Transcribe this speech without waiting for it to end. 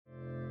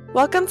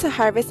Welcome to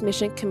Harvest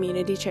Mission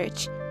Community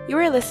Church. You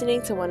are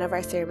listening to one of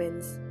our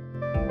sermons.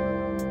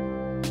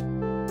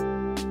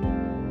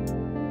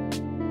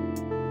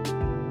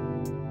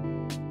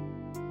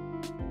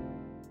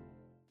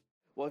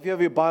 Well, if you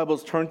have your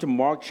Bibles, turn to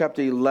Mark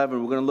chapter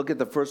 11. We're going to look at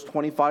the first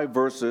 25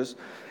 verses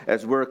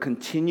as we're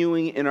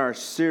continuing in our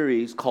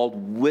series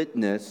called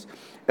Witness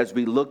as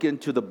we look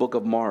into the book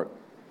of Mark.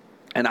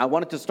 And I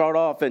wanted to start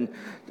off, and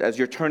as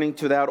you're turning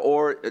to that,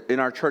 or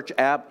in our church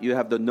app, you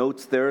have the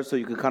notes there so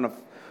you can kind of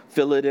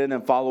fill it in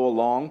and follow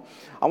along.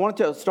 I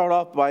wanted to start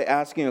off by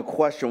asking a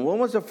question. When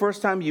was the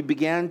first time you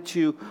began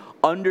to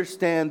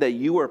understand that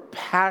you were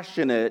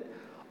passionate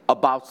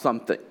about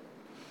something?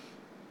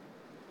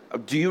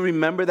 Do you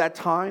remember that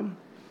time?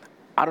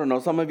 I don't know.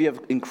 Some of you have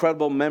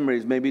incredible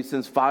memories. Maybe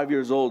since 5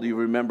 years old, you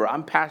remember,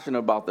 I'm passionate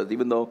about this,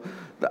 even though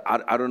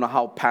I don't know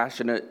how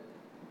passionate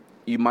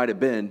you might have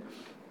been.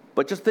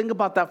 But just think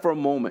about that for a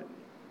moment.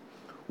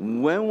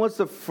 When was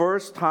the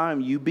first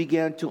time you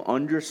began to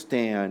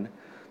understand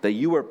that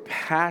you were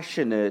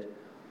passionate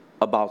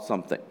about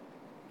something?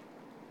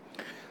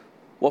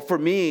 Well, for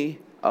me,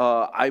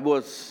 I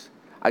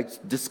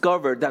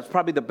discovered, that's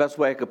probably the best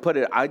way I could put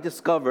it, I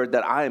discovered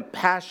that I am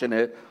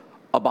passionate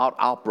about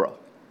opera.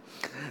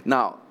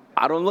 Now,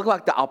 I don't look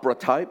like the opera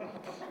type,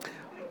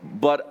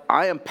 but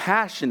I am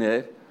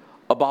passionate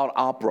about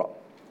opera.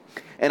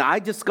 And I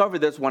discovered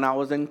this when I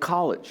was in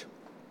college.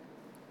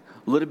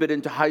 A little bit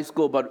into high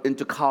school, but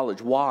into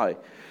college. Why?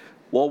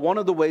 Well, one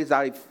of the ways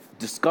I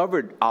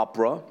discovered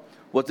opera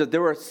was that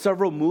there were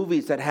several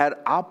movies that had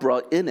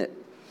opera in it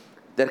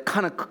that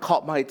kind of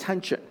caught my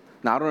attention.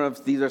 Now, I don't know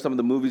if these are some of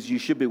the movies you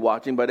should be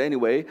watching, but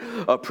anyway,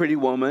 A Pretty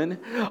Woman,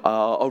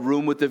 A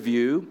Room with a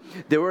View.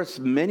 There were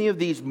many of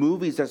these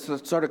movies that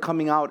started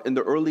coming out in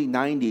the early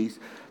 90s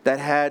that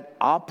had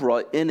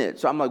opera in it.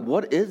 So I'm like,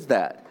 what is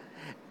that?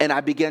 And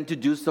I began to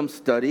do some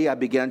study. I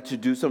began to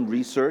do some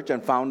research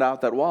and found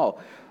out that, wow,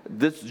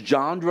 this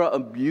genre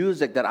of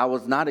music that I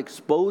was not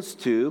exposed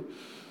to,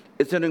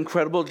 it's an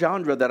incredible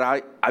genre that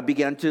I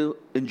began to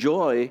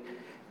enjoy,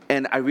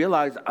 and I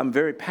realized I'm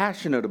very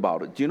passionate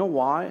about it. Do you know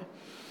why?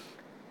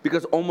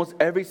 Because almost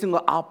every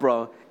single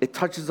opera, it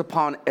touches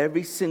upon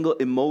every single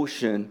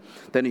emotion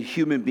that a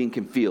human being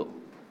can feel.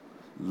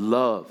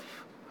 Love,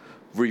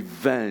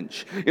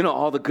 revenge,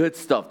 all the good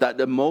stuff, that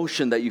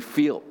emotion that you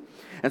feel.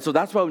 And so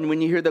that's why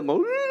when you hear them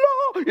go,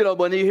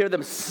 when you hear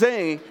them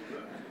sing,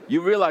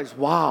 you realize,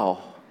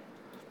 wow,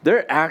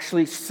 they're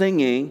actually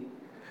singing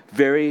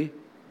very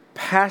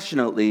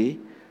passionately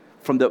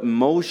from the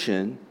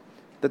emotion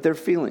that they're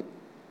feeling.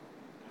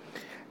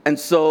 And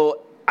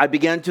so I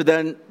began to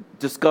then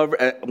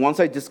discover, once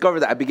I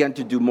discovered that, I began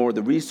to do more of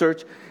the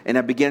research, and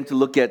I began to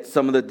look at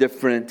some of the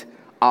different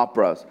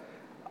operas.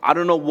 I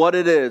don't know what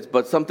it is,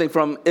 but something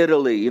from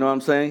Italy, you know what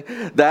I'm saying?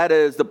 That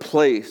is the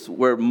place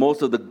where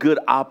most of the good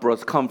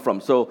operas come from.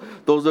 So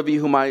those of you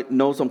who might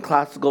know some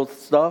classical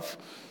stuff,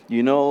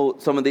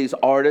 some of these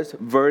artists,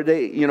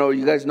 Verdi,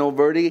 you guys know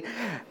Verdi.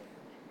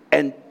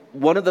 And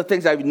one of the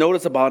things I've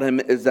noticed about him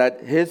is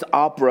that his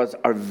operas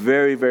are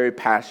very, very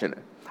passionate.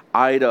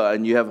 Aida,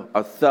 and you have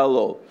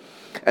Othello.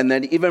 And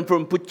then even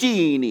from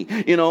Puccini,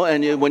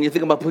 and when you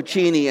think about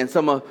Puccini and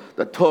some of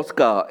the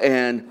Tosca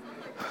and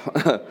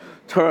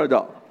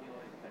Turandot.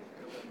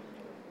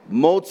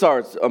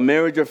 Mozart's A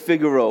Marriage of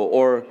Figaro,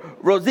 or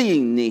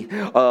Rossini,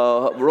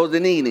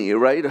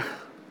 right?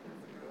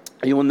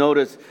 You will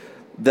notice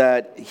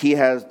that he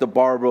has the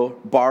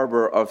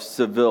Barber of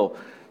Seville.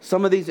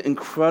 Some of these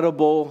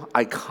incredible,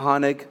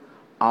 iconic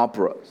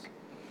operas.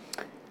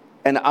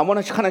 And I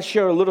want to kind of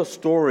share a little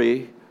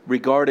story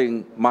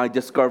regarding my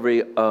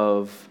discovery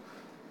of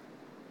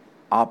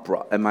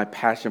opera and my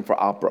passion for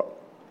opera.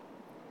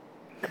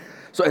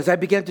 So as I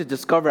began to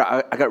discover,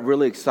 I got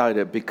really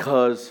excited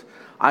because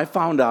I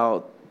found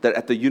out that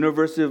at the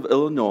University of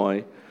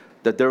Illinois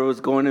that there was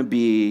going to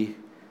be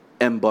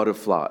M.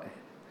 Butterfly.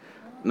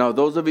 Now,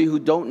 those of you who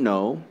don't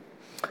know,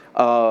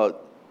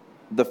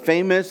 the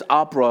famous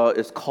opera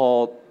is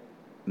called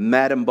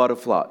Madame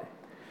Butterfly.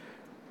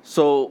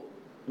 So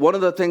one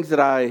of the things that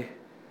I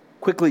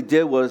quickly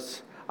did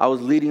was I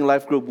was leading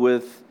life group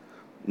with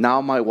now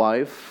my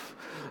wife.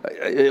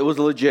 It was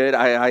legit.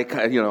 I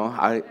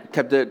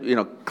kept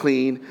it,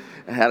 clean.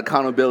 I had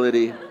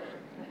accountability.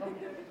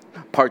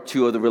 Part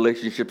 2 of the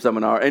relationship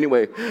seminar.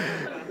 Anyway,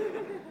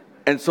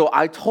 and so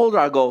I told her,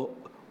 I go,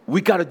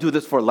 we got to do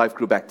this for a life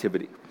group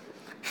activity.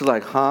 She's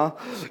like, huh?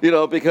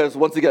 Because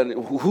once again,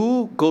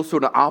 who goes to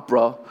an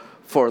opera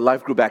for a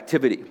life group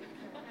activity?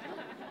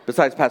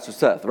 Besides Pastor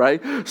Seth,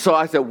 right? So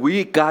I said,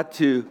 we got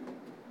to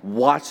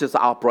watch this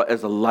opera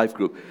as a life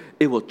group.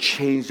 It will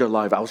change your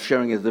life. I was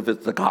sharing as if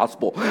it's the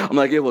gospel. I'm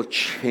like, it will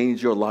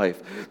change your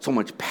life. So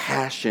much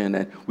passion,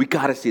 and we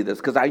got to see this.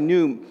 Because I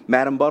knew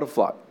Madame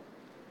Butterfly.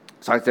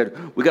 So I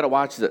said, we got to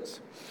watch this.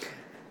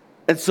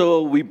 And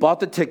so we bought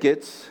the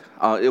tickets.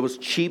 It was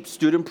cheap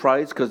student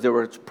price because they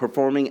were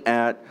performing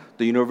at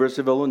the University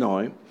of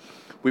Illinois.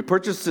 we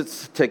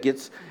purchased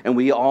tickets, and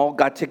we all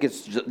got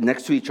tickets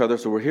next to each other.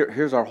 So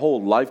here's our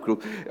whole life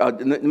group.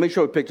 Let me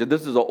show you a picture.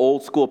 This is an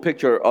old school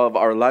picture of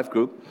our life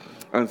group.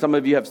 And some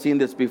of you have seen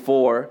this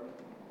before.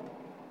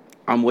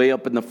 I'm way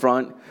up in the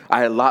front.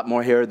 I had a lot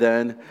more hair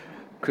then.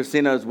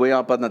 Christina is way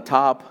up on the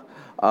top,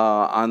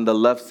 on the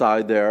left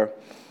side there.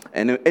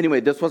 And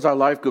anyway, this was our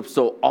life group.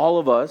 So all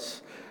of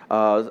us,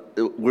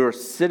 we were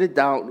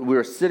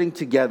sitting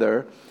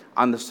together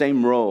on the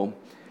same row.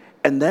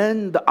 And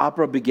then the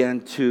opera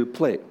began to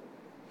play.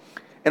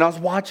 And I was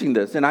watching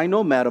this, and I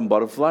know Madame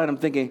Butterfly, and I'm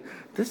thinking,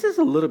 this is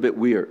a little bit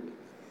weird.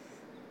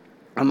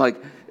 I'm like,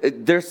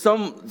 there's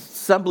some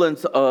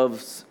semblance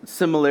of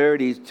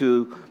similarities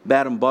to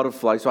Madame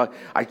Butterfly. So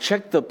I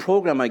checked the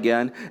program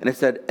again, and it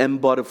said M.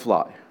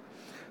 Butterfly.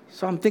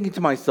 So I'm thinking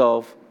to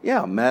myself,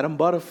 yeah, Madame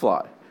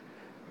Butterfly.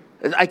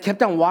 I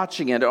kept on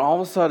watching it, and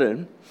all of a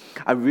sudden,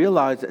 I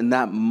realized in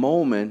that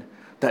moment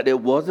that it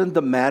wasn't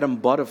the Madame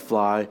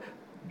Butterfly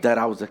that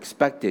I was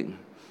expecting.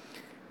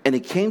 And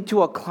it came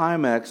to a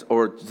climax,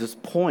 or this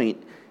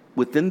point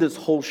within this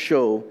whole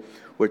show,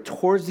 where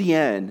towards the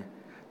end,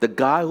 the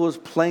guy who was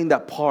playing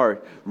that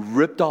part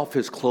ripped off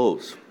his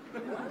clothes.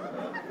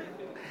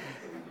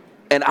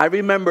 And I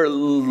remember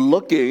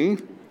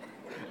looking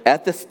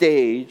at the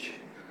stage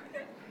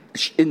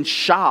in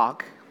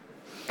shock,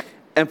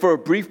 and for a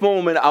brief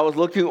moment, I was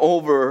looking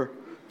over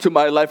to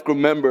my life group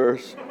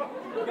members,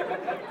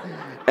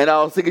 and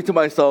I was thinking to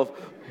myself,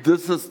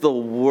 this is the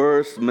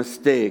worst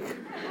mistake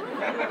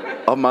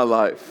of my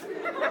life.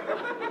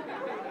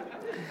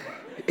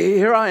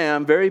 Here I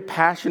am, very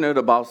passionate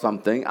about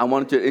something. I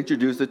wanted to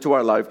introduce it to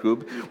our life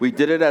group. We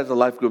did it as a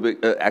life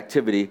group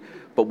activity,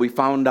 but we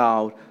found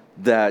out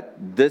that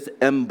this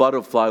M.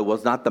 Butterfly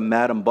was not the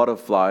Madame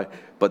Butterfly,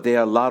 but they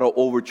had a lot of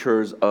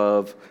overtures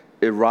of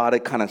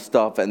erotic kind of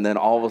stuff, and then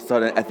all of a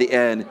sudden, at the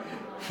end,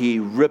 he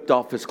ripped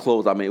off his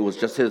clothes. I mean, it was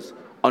just his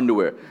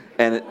underwear.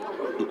 And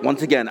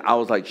once again, I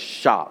was like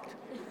shocked.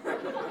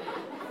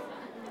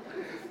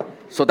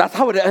 So that's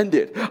how it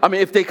ended. I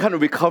mean, if they kind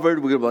of recovered,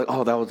 we would be like,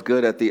 oh, that was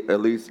good at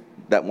least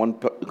that one,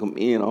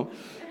 you know.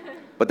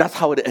 But that's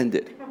how it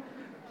ended.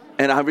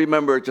 And I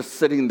remember just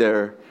sitting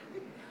there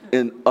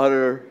in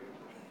utter,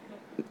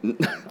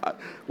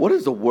 what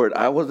is the word?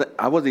 I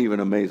wasn't even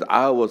amazed.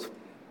 I was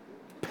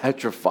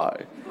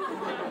petrified.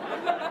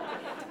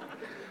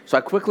 So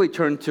I quickly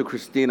turned to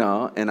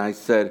Christina and I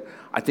said,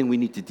 I think we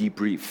need to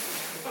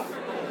debrief.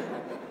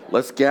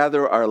 Let's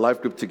gather our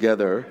life group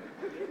together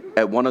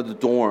at one of the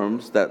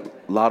dorms that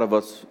a lot of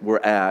us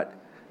were at,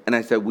 and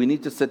I said, we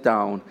need to sit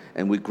down,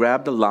 and we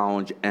grabbed the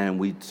lounge, and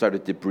we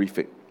started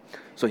debriefing.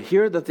 So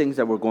here are the things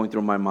that were going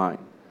through my mind.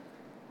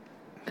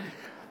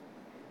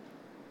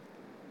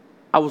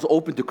 I was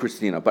open to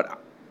Christina, but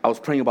I was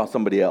praying about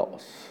somebody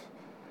else.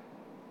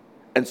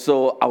 And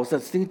so I was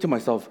thinking to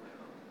myself,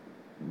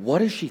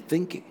 what is she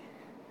thinking?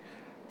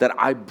 That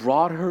I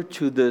brought her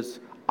to this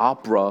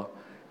opera,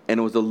 and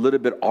it was a little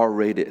bit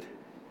R-rated.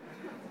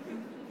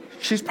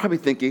 She's probably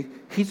thinking,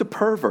 he's a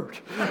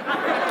pervert.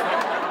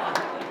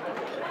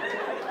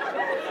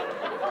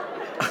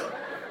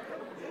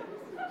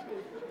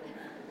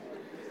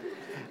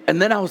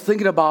 And then I was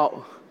thinking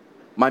about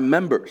my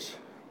members.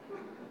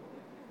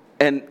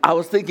 And I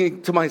was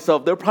thinking to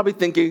myself, they're probably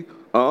thinking,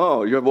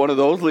 oh, you're one of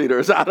those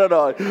leaders. I don't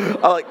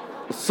know.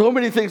 So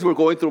many things were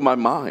going through my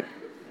mind.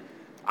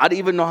 I didn't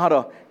even know how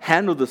to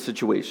handle the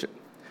situation.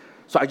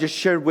 So I just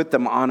shared with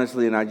them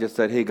honestly, and I just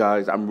said, hey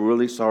guys, I'm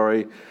really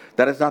sorry.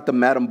 That is not the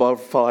Madame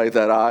Butterfly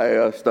that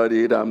I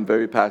studied, I'm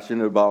very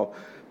passionate about,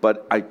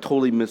 but I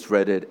totally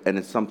misread it, and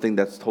it's something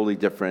that's totally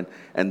different,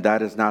 and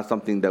that is not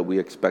something that we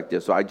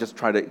expected. So I just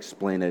try to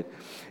explain it,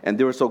 and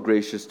they were so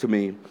gracious to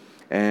me,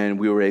 and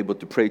we were able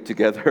to pray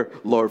together,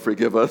 Lord,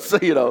 forgive us,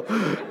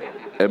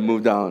 and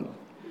moved on.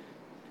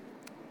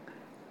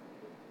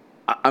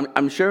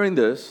 I'm sharing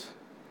this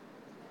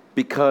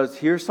because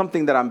here's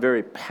something that I'm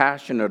very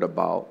passionate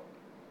about.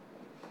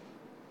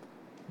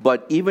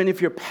 But even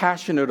if you're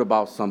passionate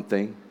about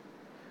something,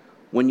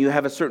 when you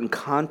have a certain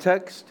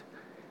context,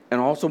 and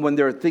also when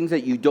there are things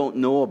that you don't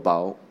know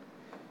about,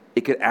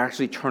 it could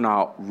actually turn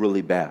out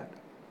really bad.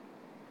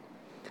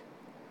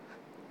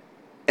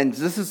 And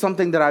this is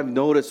something that I've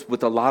noticed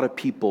with a lot of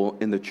people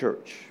in the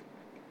church.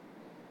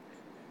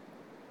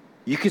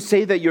 You could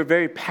say that you're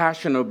very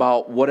passionate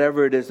about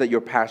whatever it is that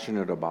you're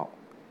passionate about.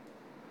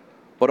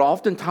 But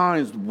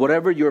oftentimes,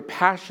 whatever you're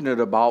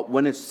passionate about,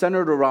 when it's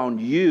centered around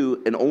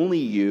you and only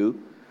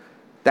you,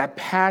 that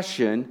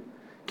passion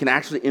can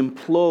actually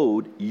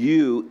implode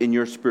you in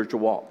your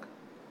spiritual walk.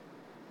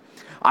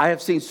 I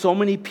have seen so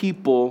many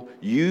people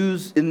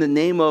use in the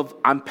name of,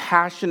 I'm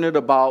passionate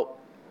about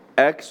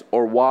X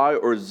or Y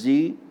or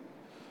Z.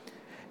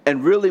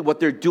 And really what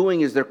they're doing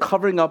is they're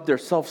covering up their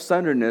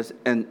self-centeredness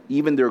and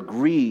even their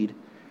greed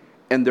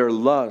and their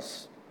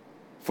lust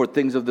for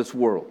things of this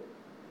world.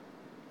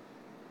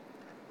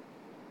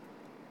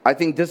 I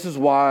think this is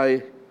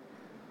why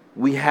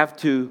we have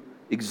to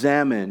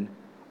examine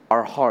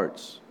our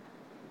hearts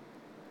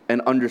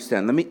and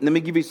understand. Let me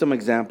give you some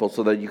examples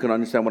so that you can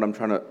understand what I'm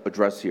trying to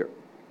address here.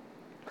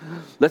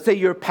 Let's say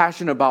you're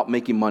passionate about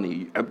making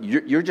money.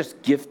 You're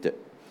just gifted.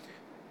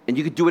 And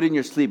you could do it in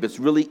your sleep. It's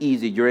really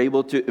easy. You're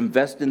able to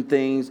invest in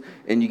things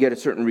and you get a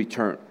certain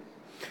return.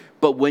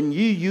 But when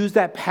you use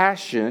that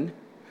passion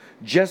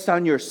just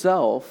on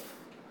yourself,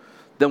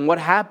 then what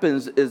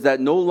happens is that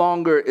no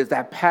longer is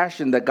that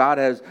passion that God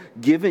has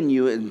given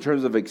you in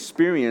terms of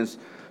experience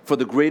for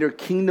the greater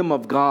kingdom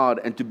of God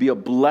and to be a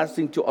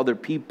blessing to other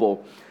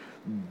people.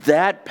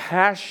 That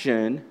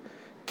passion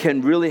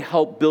can really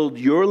help build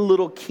your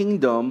little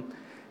kingdom.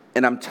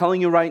 And I'm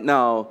telling you right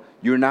now,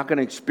 you're not going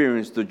to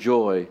experience the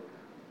joy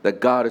that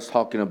God is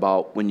talking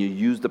about when you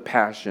use the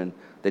passion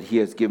that He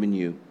has given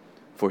you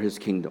for His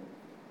kingdom.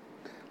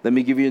 Let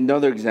me give you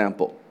another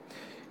example.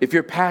 If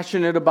you're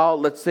passionate about,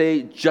 let's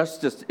say,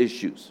 justice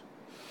issues,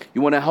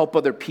 you want to help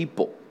other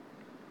people.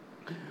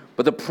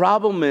 But the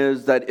problem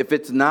is that if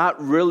it's not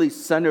really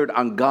centered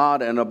on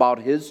God and about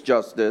His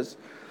justice,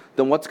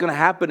 then what's going to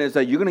happen is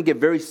that you're going to get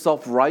very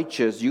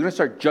self-righteous. You're going to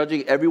start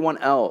judging everyone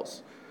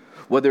else,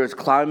 whether it's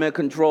climate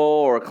control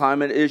or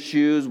climate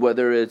issues,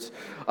 whether it's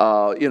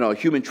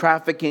human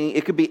trafficking.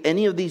 It could be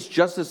any of these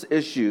justice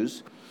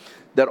issues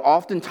that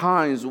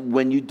oftentimes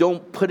when you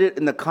don't put it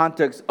in the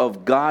context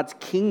of God's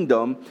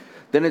kingdom,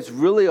 then it's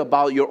really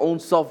about your own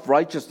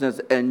self-righteousness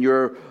and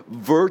your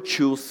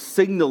virtue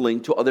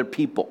signaling to other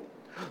people.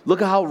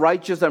 Look at how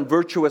righteous and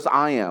virtuous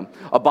I am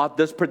about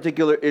this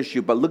particular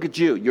issue, but look at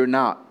you, you're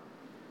not.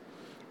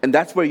 And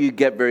that's where you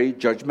get very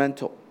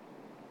judgmental.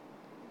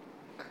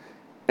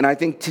 And I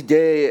think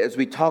today, as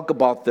we talk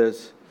about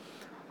this,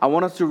 I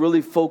want us to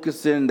really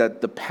focus in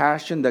that the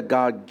passion that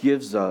God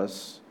gives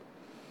us,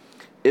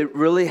 it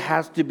really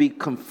has to be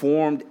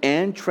conformed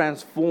and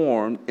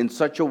transformed in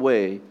such a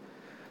way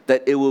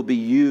that it will be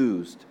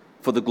used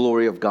for the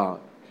glory of God.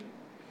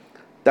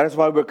 That is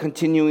why we're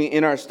continuing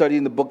in our study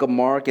in the book of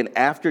Mark. And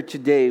after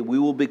today, we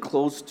will be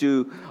close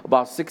to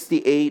about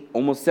 68,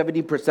 almost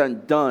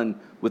 70% done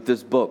with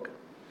this book.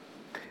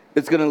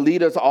 It's going to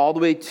lead us all the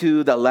way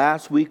to the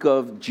last week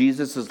of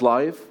Jesus'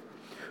 life,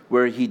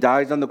 where He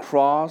dies on the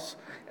cross,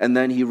 and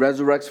then He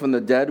resurrects from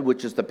the dead,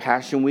 which is the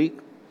Passion Week.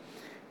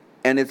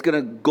 And it's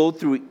going to go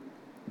through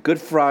Good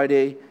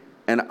Friday,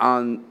 and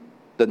on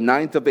the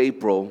 9th of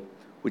April,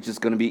 which is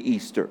going to be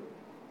Easter.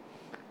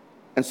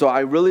 And so I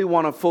really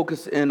want to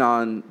focus in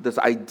on this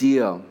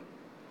idea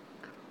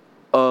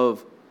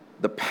of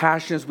the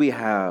passions we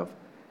have.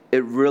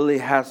 It really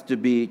has to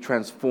be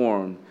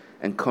transformed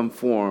and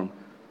conformed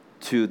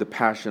to the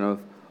passion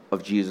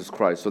of Jesus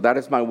Christ. So that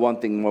is my one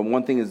thing. My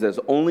one thing is this: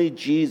 only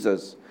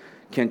Jesus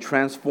can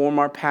transform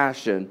our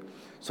passion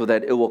so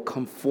that it will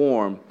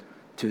conform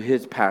to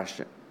His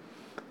passion.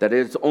 That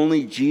it's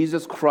only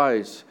Jesus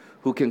Christ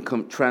who can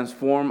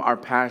transform our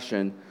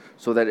passion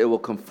so that it will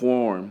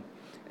conform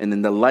and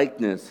in the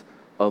likeness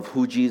of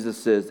who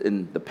Jesus is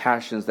in the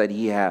passions that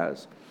He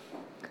has.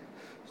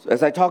 So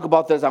as I talk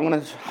about this, I'm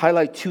going to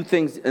highlight two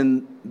things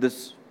in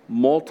this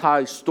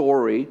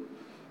multi-story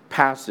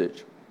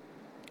passage.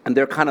 And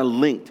they're kind of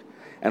linked,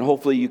 and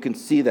hopefully you can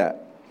see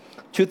that.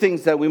 Two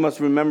things that we must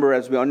remember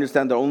as we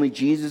understand that only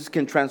Jesus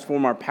can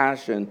transform our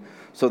passion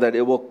so that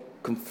it will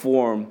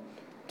conform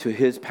to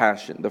His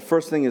passion. The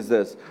first thing is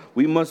this: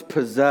 we must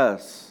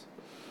possess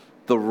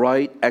the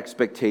right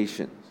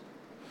expectations.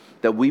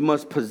 That we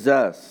must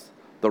possess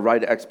the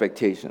right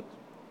expectations.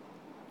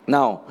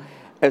 Now,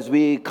 as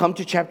we come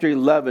to chapter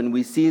 11,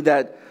 we see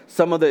that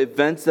some of the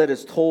events that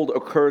is told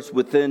occurs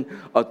within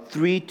a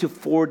 3 to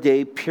 4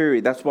 day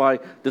period. That's why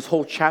this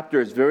whole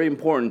chapter is very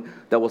important,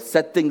 that will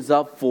set things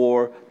up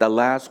for the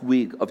last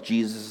week of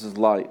Jesus'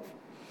 life.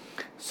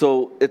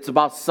 So it's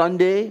about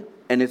Sunday,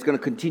 and it's going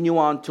to continue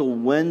on till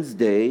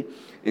Wednesday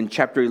in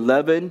chapter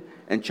 11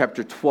 and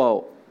chapter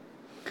 12.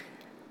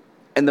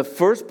 And the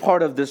first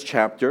part of this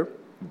chapter,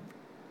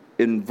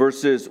 in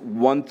verses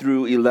 1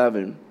 through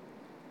 11,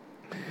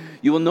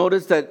 you will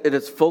notice that it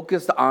is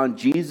focused on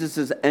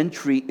Jesus'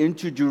 entry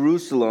into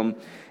Jerusalem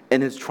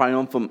and His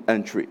triumphant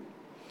entry.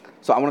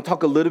 So I want to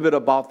talk a little bit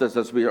about this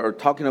as we are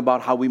talking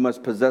about how we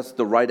must possess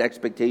the right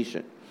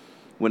expectation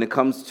when it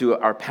comes to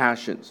our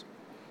passions.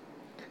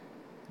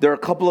 There are a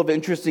couple of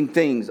interesting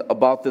things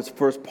about this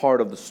first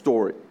part of the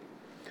story.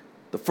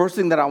 The first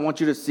thing that I want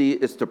you to see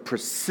is the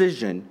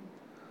precision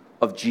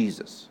of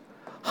Jesus.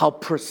 How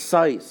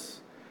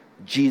precise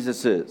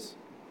Jesus is.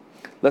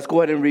 Let's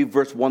go ahead and read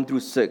verse 1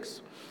 through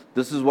 6.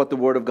 This is what the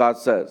Word of God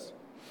says.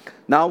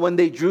 Now when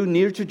they drew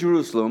near to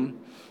Jerusalem,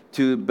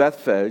 to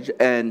Bethphage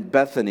and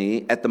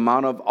Bethany at the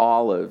Mount of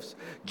Olives,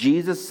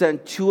 Jesus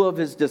sent two of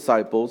His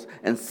disciples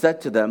and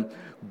said to them,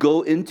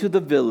 "Go into the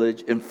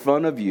village in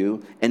front of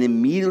you, and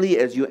immediately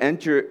as you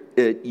enter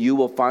it, you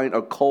will find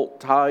a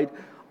colt tied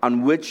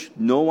on which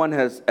no one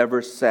has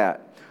ever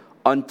sat.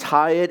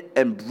 Untie it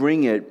and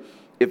bring it.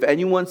 If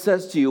anyone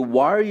says to you,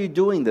 'Why are you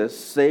doing this?'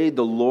 say,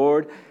 'The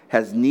Lord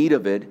has need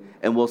of it,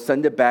 and will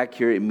send it back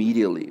here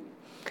immediately.'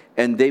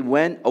 And they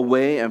went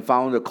away and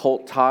found a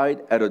colt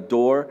tied at a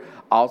door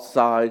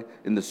outside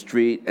in the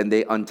street, and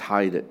they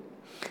untied it.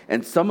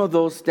 And some of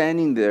those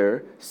standing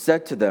there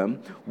said to them,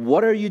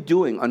 'What are you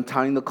doing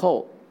untying the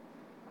colt?'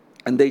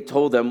 And they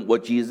told them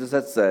what Jesus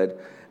had said,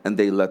 and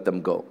they let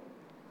them go.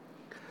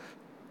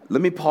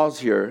 Let me pause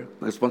here,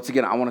 because once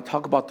again, I want to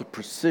talk about the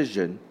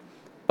precision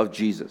of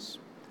Jesus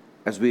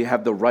as we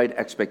have the right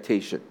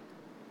expectation.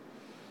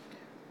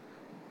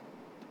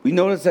 We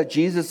notice that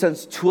Jesus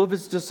sends 2 of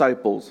his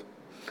disciples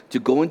to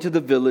go into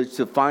the village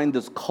to find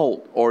this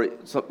colt, or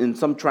in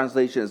some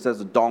translation it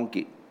says a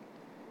donkey.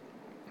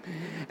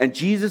 And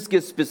Jesus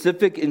gives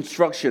specific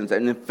instructions,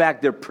 and in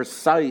fact they're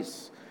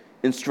precise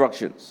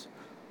instructions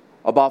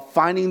about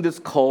finding this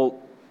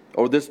colt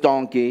or this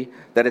donkey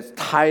that is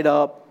tied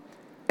up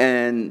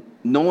and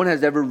no one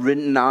has ever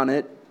ridden on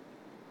it.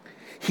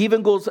 He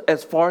even goes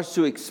as far as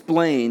to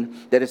explain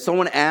that if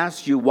someone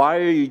asks you, why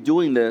are you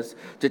doing this,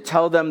 to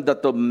tell them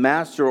that the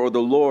master or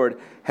the Lord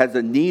has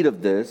a need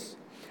of this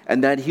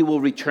and that he will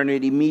return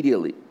it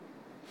immediately.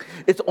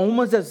 It's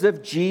almost as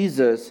if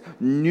Jesus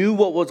knew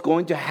what was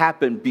going to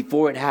happen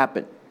before it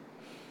happened.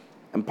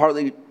 And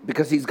partly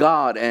because he's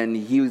God and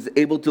he was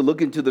able to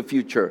look into the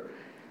future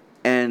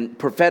and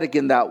prophetic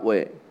in that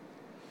way.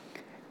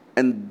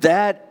 And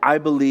that, I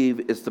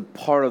believe, is the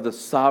part of the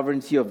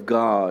sovereignty of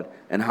God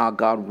and how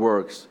God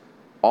works,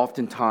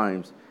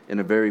 oftentimes in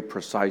a very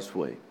precise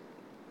way.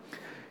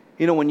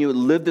 You know, when you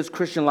live this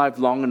Christian life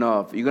long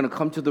enough, you're going to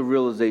come to the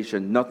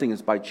realization nothing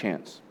is by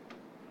chance.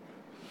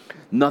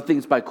 Nothing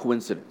is by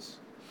coincidence.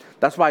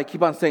 That's why I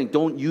keep on saying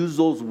don't use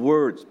those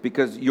words,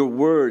 because your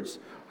words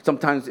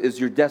sometimes is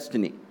your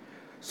destiny.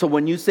 So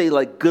when you say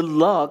like good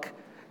luck,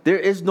 there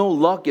is no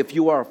luck if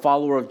you are a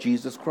follower of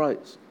Jesus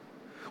Christ.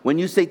 When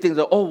you say things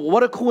like, oh,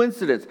 what a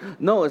coincidence.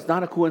 No, it's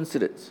not a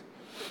coincidence.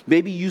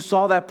 Maybe you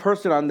saw that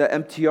person on the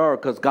MTR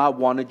because God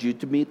wanted you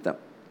to meet them.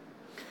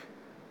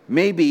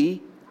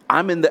 Maybe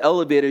I'm in the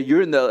elevator,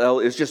 you're in the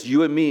elevator, it's just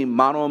you and me,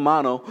 mano a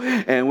mano,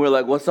 and we're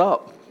like, what's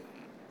up?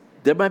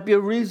 There might be a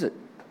reason.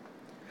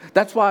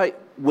 That's why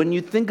when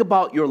you think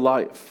about your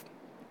life,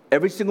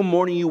 every single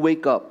morning you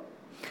wake up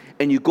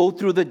and you go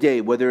through the day,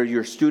 whether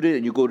you're a student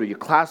and you go to your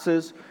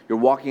classes, you're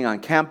walking on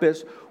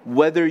campus,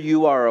 whether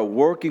you are a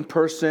working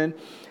person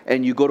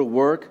and you go to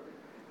work,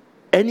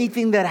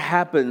 anything that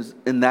happens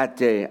in that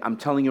day, I'm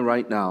telling you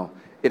right now,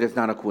 it is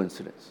not a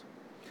coincidence.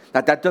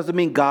 Now, that doesn't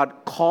mean God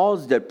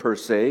caused it per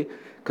se,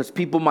 because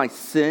people might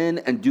sin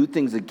and do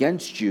things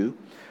against you.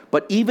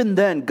 But even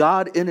then,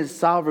 God in his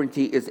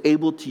sovereignty is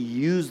able to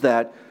use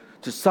that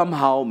to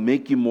somehow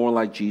make you more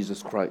like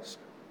Jesus Christ.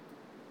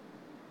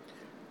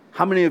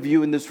 How many of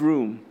you in this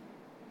room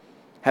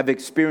have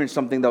experienced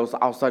something that was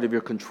outside of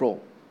your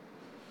control?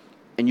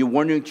 And you're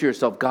wondering to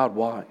yourself, God,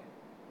 why?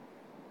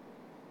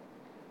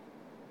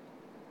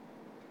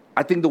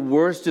 I think the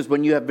worst is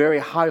when you have very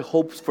high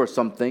hopes for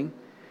something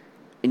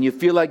and you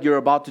feel like you're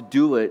about to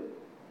do it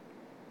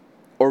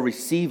or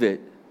receive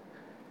it,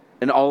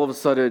 and all of a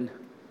sudden,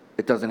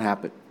 it doesn't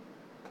happen.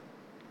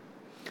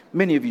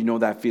 Many of you know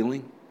that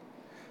feeling.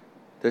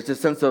 There's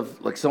this sense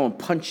of like someone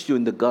punched you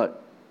in the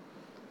gut.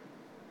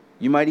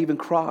 You might even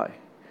cry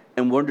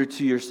and wonder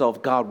to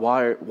yourself, God,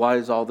 why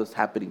is all this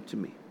happening to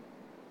me?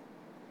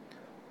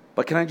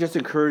 But can I just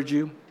encourage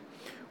you?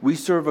 We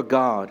serve a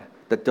God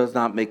that does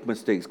not make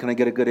mistakes. Can I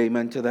get a good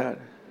amen to that?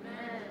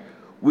 Amen.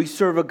 We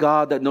serve a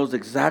God that knows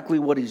exactly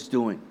what he's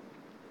doing.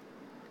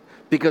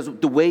 Because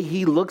the way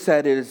he looks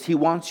at it is he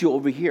wants you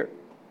over here.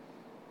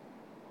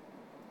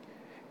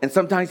 And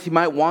sometimes he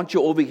might want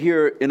you over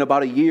here in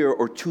about a year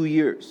or 2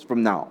 years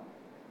from now.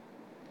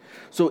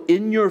 So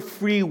in your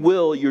free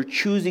will, you're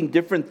choosing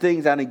different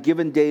things on a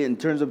given day in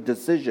terms of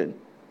decision.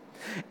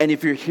 And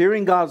if you're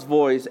hearing God's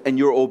voice and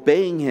you're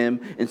obeying him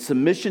in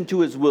submission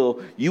to his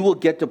will, you will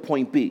get to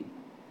point B.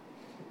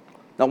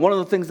 Now, one of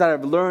the things that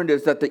I've learned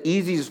is that the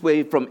easiest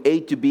way from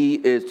A to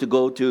B is to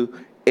go to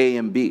A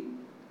and B.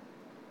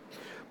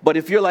 But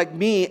if you're like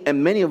me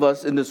and many of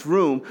us in this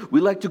room,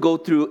 we like to go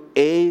through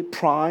A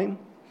prime,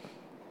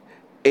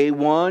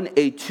 A1,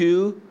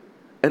 A2,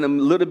 and a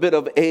little bit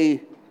of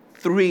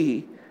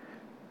A3,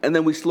 and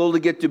then we slowly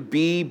get to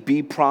B,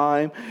 B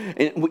prime,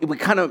 and we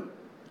kind of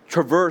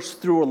traverse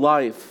through a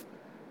life,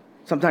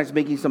 sometimes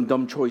making some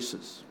dumb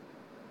choices.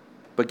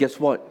 But guess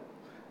what?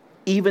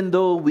 Even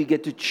though we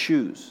get to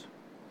choose,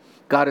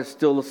 God is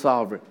still a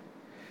sovereign.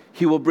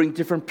 He will bring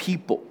different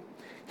people.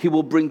 He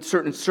will bring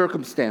certain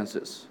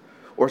circumstances,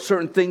 or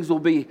certain things will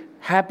be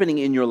happening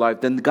in your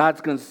life. Then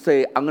God's going to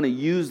say, I'm going to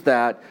use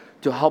that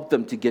to help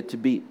them to get to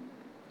B.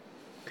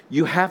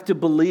 You have to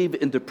believe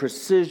in the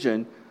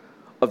precision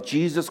of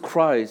Jesus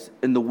Christ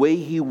and the way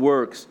he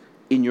works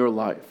in your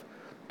life.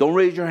 Don't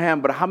raise your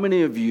hand, but how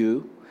many of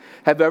you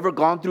have ever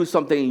gone through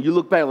something and you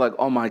look back like,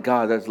 oh my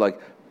God, that's like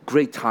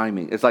great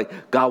timing. It's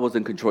like God was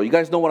in control. You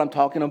guys know what I'm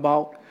talking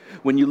about?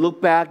 When you look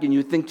back and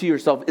you think to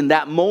yourself, in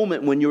that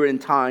moment when you were in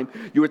time,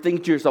 you were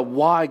thinking to yourself,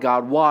 why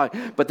God, why?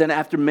 But then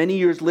after many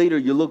years later,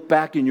 you look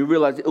back and you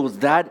realize it was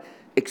that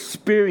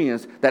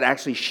experience that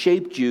actually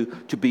shaped you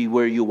to be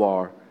where you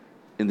are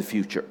in the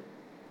future.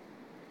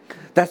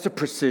 That's the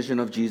precision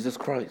of Jesus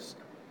Christ.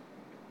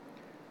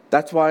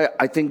 That's why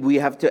I think we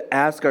have to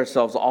ask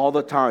ourselves all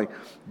the time,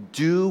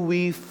 do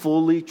we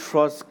fully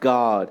trust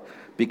God?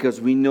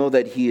 Because we know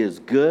that he is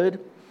good,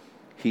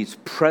 He's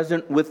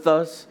present with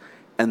us,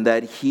 and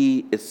that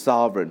He is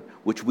sovereign,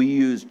 which we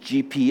use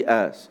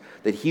GPS,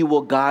 that He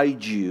will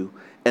guide you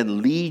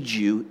and lead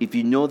you if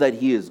you know that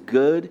He is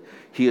good,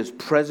 He is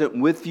present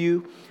with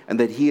you, and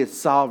that He is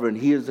sovereign.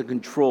 He is in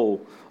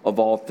control of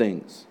all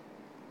things.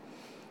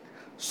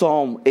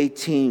 Psalm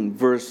 18,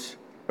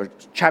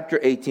 chapter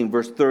 18,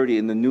 verse 30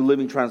 in the New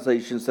Living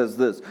Translation says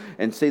this,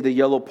 and say the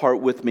yellow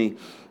part with me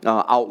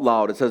out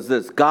loud. It says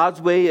this: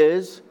 God's way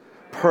is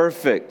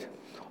perfect.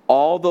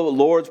 All the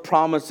Lord's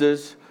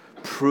promises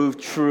prove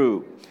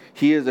true.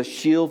 He is a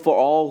shield for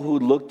all who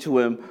look to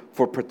Him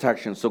for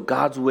protection. So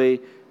God's way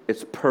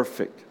is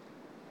perfect.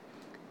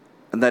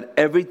 And that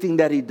everything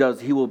that He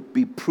does, He will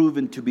be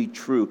proven to be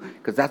true,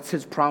 because that's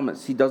His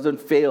promise. He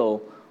doesn't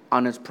fail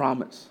on His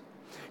promise.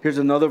 Here's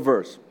another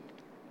verse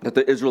that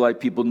the Israelite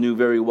people knew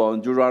very well.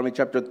 In Deuteronomy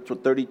chapter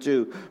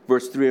 32,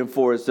 verse 3 and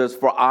 4, it says,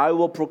 For I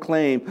will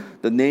proclaim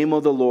the name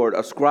of the Lord,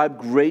 ascribe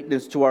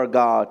greatness to our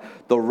God,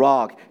 the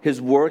rock. His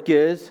work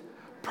is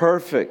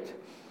perfect,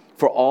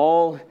 for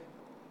all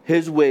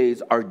His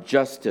ways are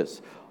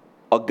justice.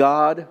 A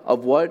God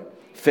of what?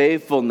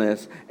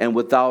 Faithfulness, and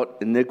without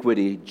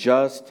iniquity,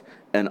 just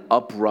and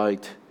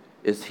upright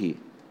is He.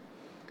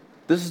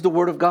 This is the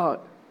Word of God.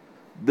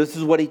 This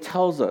is what He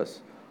tells us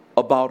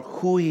about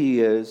who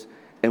He is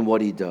and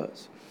what He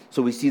does.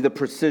 So we see the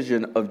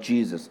precision of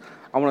Jesus.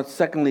 I want to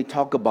secondly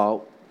talk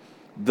about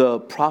the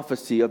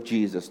prophecy of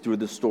Jesus through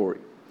the story.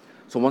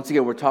 So once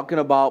again, we're talking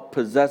about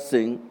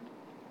possessing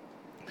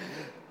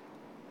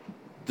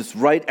this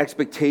right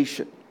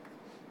expectation.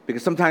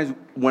 Because sometimes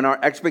when our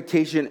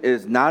expectation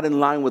is not in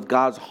line with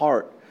God's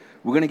heart,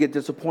 we're going to get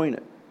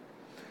disappointed.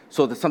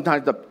 So that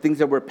sometimes the things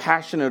that we're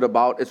passionate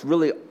about, it's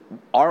really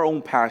our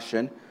own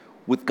passion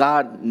with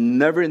God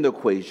never in the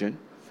equation,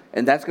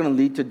 and that's going to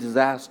lead to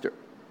disaster.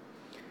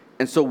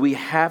 And so we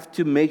have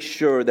to make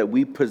sure that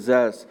we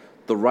possess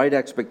the right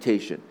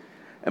expectation.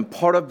 And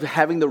part of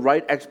having the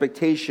right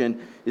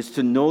expectation is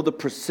to know the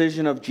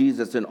precision of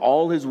Jesus in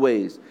all His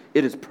ways.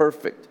 It is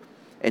perfect.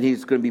 And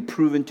He's going to be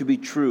proven to be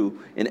true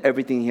in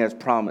everything He has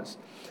promised.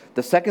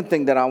 The second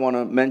thing that I want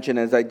to mention,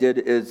 as I did,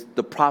 is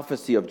the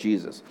prophecy of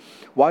Jesus.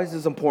 Why is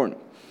this important?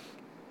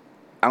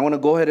 I want to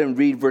go ahead and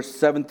read verse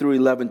 7 through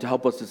 11 to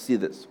help us to see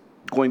this.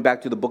 Going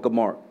back to the book of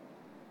Mark.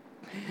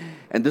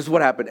 And this is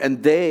what happened.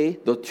 And they,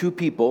 the two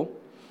people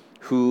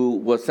who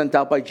was sent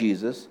out by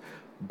Jesus,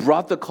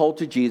 brought the colt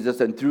to Jesus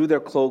and threw their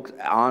cloaks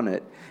on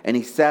it. And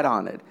He sat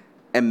on it.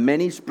 And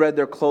many spread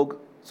their cloaks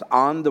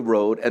on the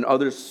road, and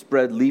others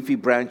spread leafy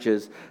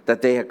branches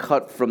that they had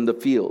cut from the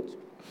fields.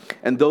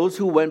 And those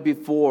who went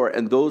before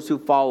and those who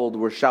followed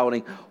were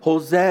shouting,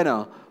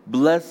 Hosanna!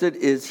 Blessed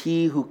is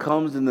He who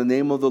comes in the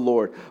name of the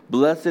Lord.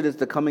 Blessed is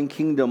the coming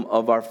kingdom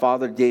of our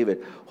father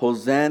David.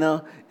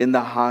 Hosanna in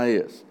the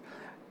highest.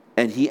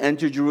 And He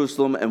entered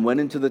Jerusalem and went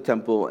into the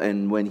temple.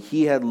 And when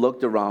He had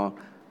looked around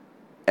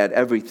at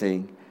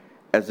everything,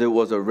 as it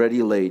was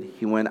already laid,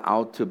 He went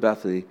out to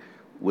Bethany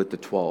with the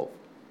 12.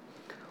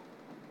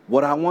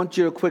 What I want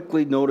you to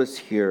quickly notice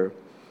here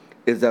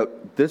is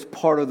that this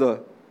part of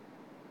the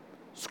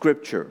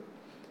scripture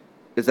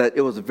is that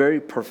it was very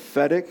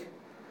prophetic,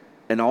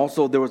 and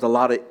also there was a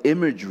lot of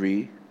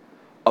imagery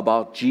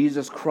about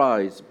Jesus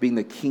Christ being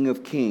the King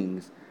of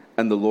Kings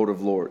and the Lord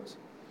of Lords.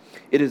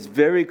 It is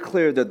very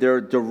clear that there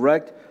are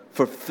direct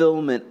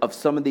fulfillment of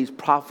some of these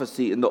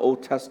prophecy in the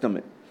Old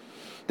Testament.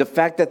 The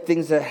fact that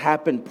things that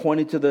happened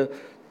pointed to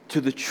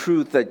the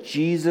truth that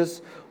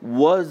Jesus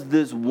was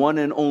this one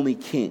and only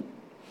King.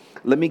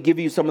 Let me give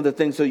you some of the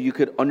things so you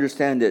could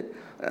understand it.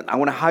 I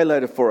want to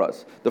highlight it for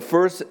us. The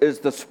first is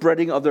the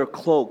spreading of their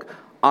cloak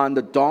on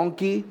the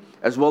donkey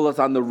as well as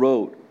on the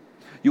road.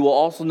 You will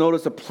also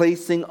notice a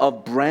placing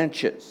of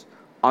branches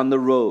on the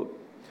road.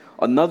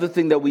 Another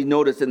thing that we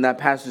notice in that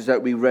passage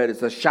that we read is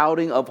the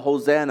shouting of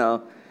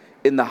Hosanna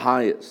in the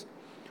highest.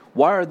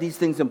 Why are these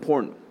things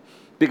important?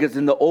 Because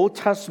in the Old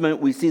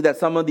Testament, we see that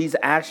some of these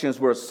actions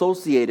were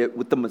associated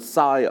with the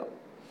Messiah,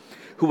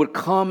 who would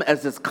come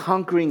as this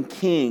conquering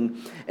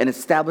king and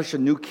establish a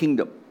new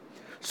kingdom.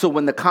 So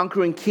when the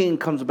conquering king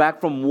comes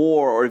back from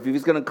war, or if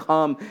he's going to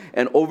come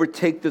and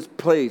overtake this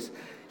place,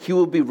 he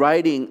will be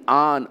riding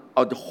on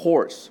a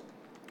horse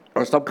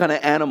or some kind of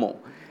animal.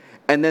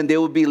 And then they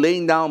will be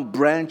laying down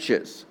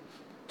branches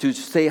to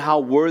say how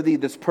worthy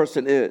this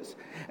person is.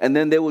 And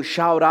then they will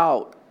shout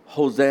out,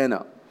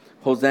 Hosanna,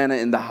 Hosanna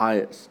in the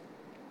highest.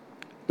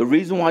 The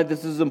reason why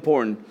this is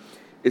important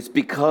is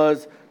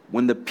because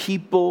when the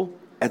people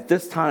at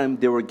this time,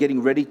 they were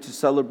getting ready to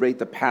celebrate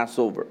the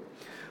Passover.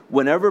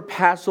 Whenever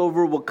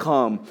Passover would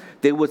come,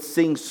 they would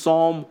sing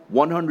Psalm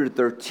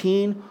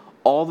 113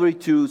 all the way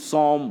to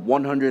Psalm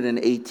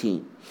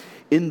 118.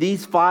 In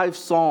these 5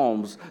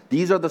 psalms,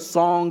 these are the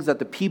songs that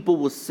the people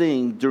will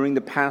sing during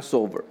the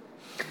Passover,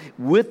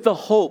 with the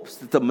hopes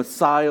that the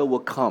Messiah will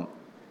come.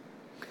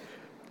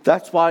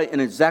 That's why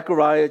in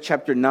Zechariah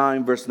chapter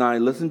 9, verse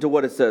 9, listen to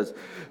what it says.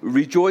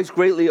 Rejoice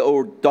greatly,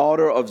 O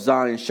daughter of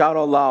Zion. Shout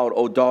aloud,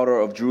 O daughter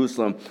of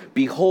Jerusalem.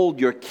 Behold,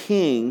 your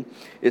king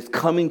is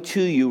coming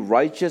to you,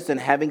 righteous and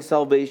having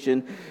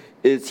salvation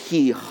is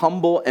he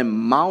humble and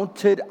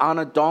mounted on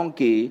a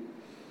donkey,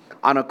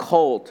 on a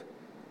colt,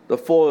 the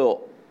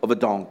foal of a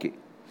donkey.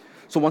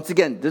 So once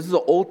again, this is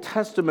an Old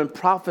Testament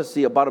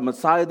prophecy about a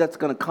Messiah that's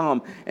going to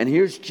come. And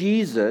here's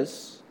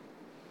Jesus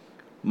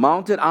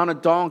mounted on a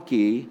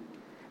donkey,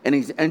 and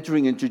he's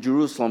entering into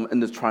Jerusalem in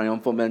this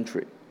triumphal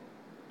entry.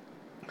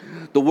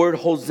 The word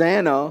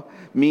Hosanna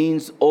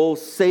means, oh,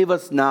 save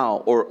us now,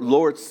 or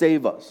Lord,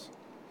 save us.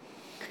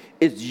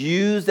 It's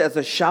used as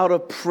a shout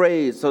of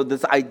praise. So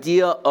this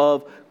idea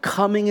of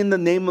coming in the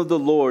name of the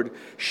Lord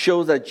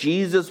shows that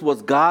Jesus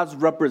was God's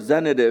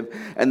representative,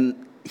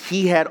 and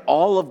he had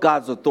all of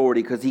God's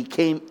authority because he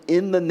came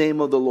in the name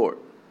of the Lord.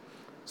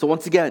 So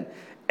once again,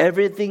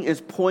 everything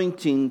is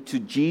pointing to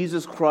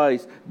Jesus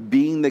Christ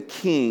being the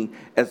King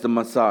as the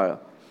Messiah.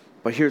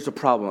 But here's the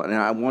problem, and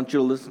I want you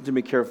to listen to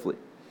me carefully.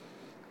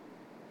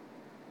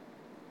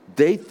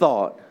 They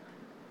thought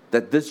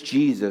that this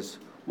Jesus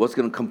was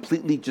going to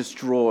completely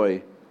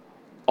destroy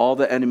all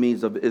the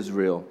enemies of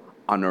Israel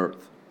on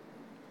earth.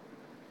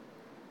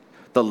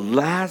 The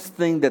last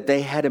thing that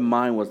they had in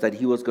mind was that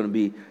he was going to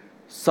be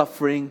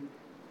suffering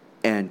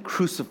and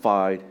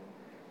crucified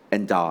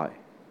and die.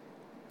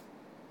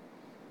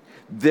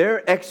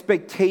 Their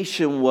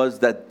expectation was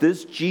that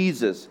this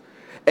Jesus,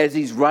 as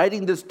he's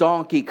riding this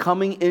donkey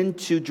coming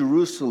into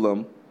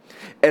Jerusalem,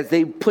 as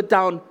they put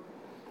down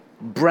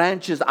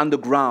branches on the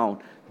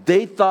ground,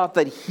 they thought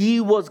that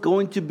he was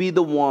going to be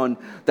the one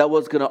that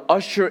was going to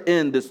usher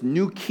in this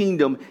new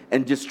kingdom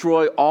and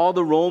destroy all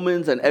the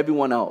Romans and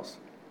everyone else.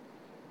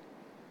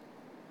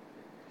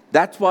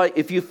 That's why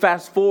if you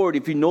fast forward,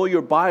 if you know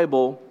your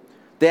Bible,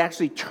 they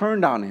actually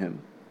turned on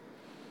him.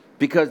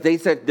 Because they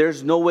said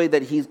there's no way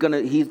that he's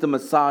the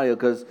Messiah,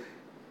 because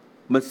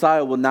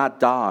Messiah will not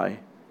die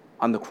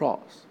on the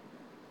cross.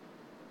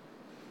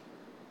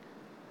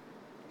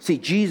 See,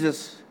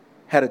 Jesus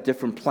had a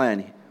different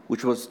plan,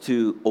 which was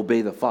to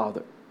obey the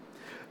Father.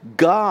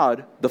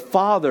 God, the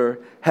Father,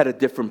 had a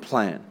different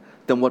plan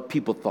than what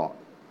people thought.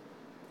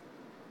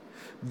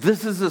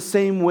 This is the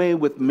same way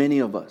with many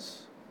of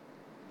us.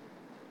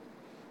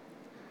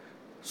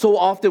 So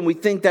often we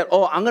think that,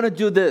 oh, I'm going to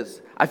do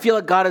this. I feel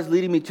like God is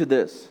leading me to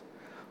this.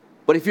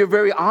 But if you're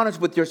very honest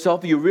with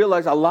yourself, you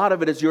realize a lot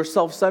of it is your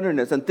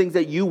self-centeredness and things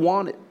that you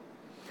wanted.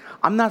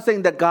 I'm not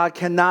saying that God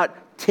cannot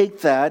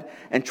take that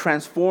and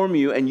transform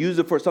you and use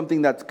it for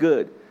something that's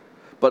good.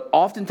 But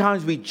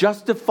oftentimes we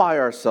justify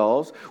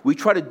ourselves. We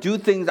try to do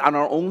things on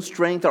our own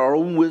strength, our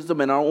own wisdom,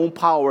 and our own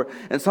power.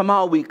 And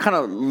somehow we kind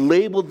of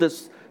label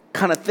this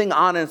kind of thing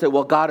on it and say,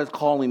 well, God is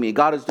calling me.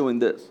 God is doing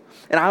this.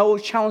 And I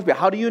always challenge people,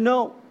 how do you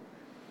know?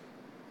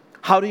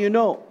 How do you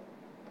know?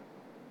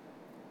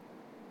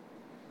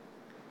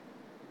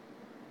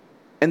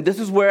 And this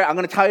is where I'm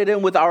going to tie it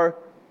in with our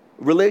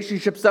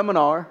relationship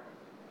seminar.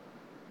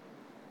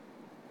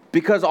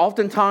 Because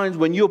oftentimes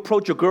when you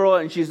approach a girl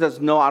and she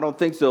says, no, I don't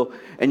think so,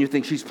 and you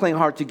think she's playing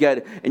hard to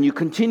get, and you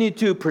continue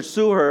to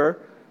pursue her,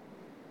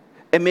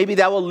 and maybe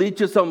that will lead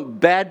to some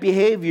bad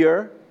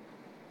behavior,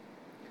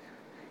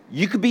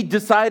 you could be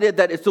decided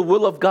that it's the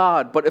will of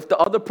God. But if the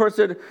other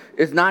person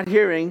is not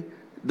hearing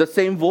the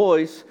same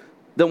voice,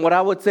 then what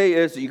I would say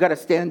is you got to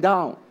stand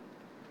down.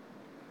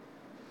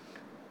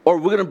 Or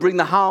we're going to bring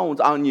the hounds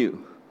on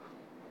you,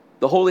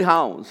 the holy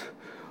hounds.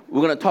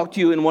 We're going to talk to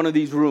you in one of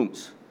these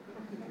rooms.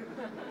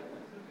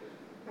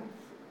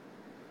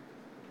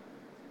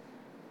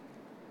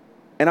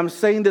 And I'm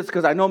saying this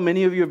because I know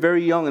many of you are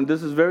very young, and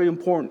this is very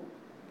important.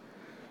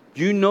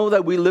 Do you know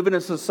that we live in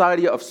a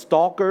society of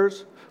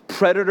stalkers,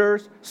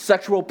 predators,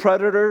 sexual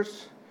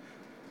predators,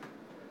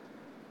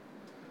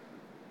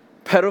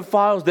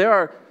 pedophiles?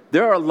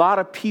 There are a lot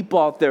of people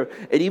out there,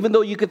 and even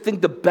though you could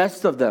think the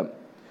best of them,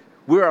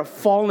 we are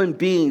fallen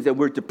beings and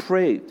we're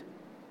depraved.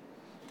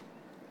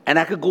 And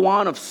I could go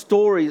on of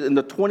stories in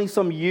the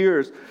 20-some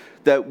years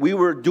that we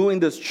were doing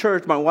this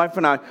church, my wife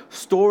and I,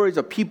 stories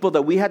of people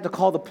that we had to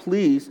call the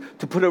police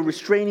to put a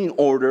restraining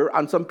order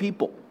on some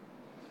people.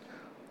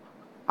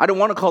 I didn't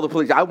want to call the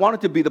police. I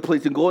wanted to be the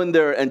police and go in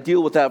there and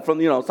deal with that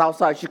from,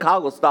 Southside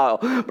Chicago style.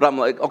 But I'm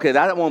like, okay,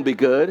 that won't be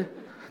good.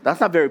 That's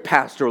not very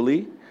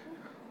pastorally.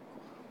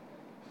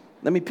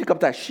 Let me pick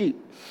up that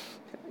sheep,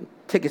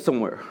 take it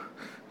somewhere,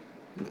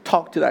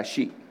 talk to that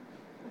sheep.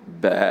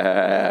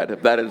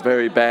 Bad. That is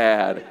very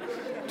bad.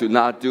 Do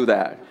not do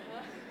that.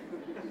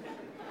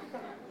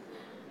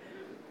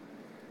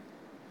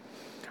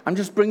 I'm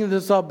just bringing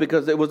this up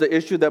because it was an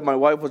issue that my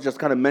wife was just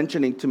kind of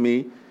mentioning to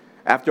me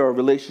after our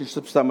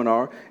relationship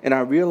seminar, and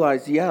I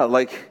realized,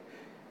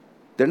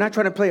 they're not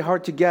trying to play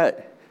hard to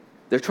get.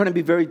 They're trying to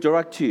be very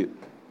direct to you.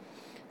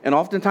 And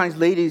oftentimes,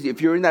 ladies,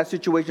 if you're in that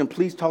situation,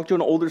 please talk to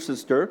an older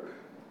sister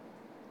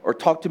or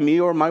talk to me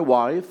or my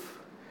wife,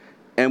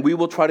 and we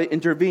will try to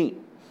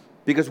intervene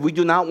because we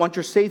do not want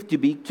your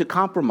safety to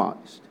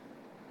compromised.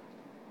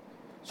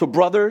 So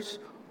brothers,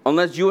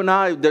 unless you and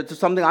I, there's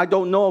something I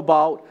don't know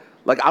about,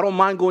 I don't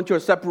mind going to a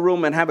separate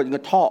room and having a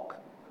talk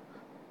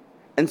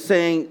and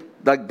saying,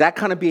 that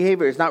kind of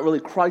behavior is not really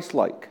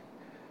Christ-like.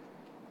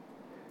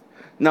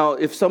 Now,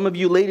 if some of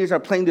you ladies are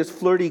playing this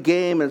flirty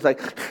game and it's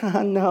like,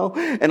 no,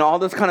 and all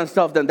this kind of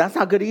stuff, then that's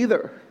not good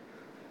either.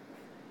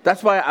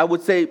 That's why I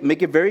would say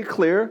make it very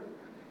clear.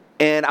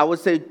 And I would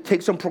say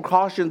take some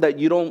precaution that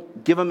you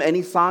don't give them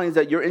any signs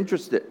that you're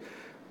interested.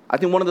 I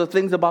think one of the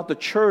things about the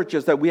church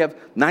is that we have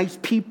nice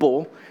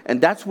people,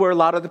 and that's where a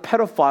lot of the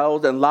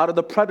pedophiles and a lot of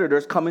the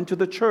predators come into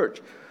the church,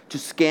 to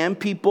scam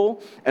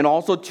people and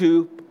also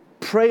to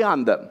prey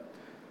on them.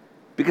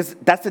 Because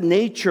that's the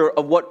nature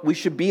of what we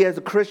should be as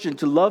a Christian,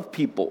 to love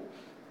people,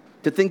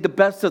 to think the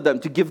best of them,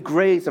 to give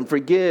grace and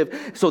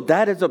forgive. So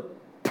that is a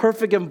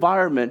perfect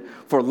environment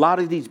for a lot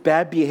of these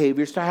bad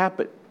behaviors to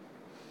happen.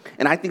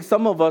 And I think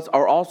some of us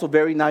are also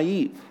very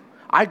naive.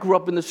 I grew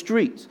up in the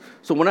streets.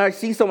 So when I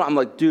see someone, I'm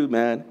like, dude,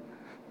 man.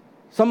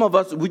 Some of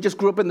us, we just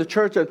grew up in the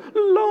church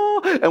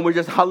and we're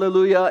just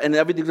hallelujah and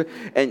everything.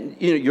 And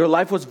your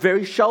life was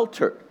very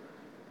sheltered.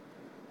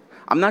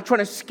 I'm not trying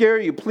to scare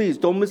you, please.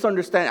 Don't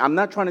misunderstand. I'm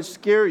not trying to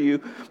scare you.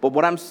 But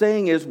what I'm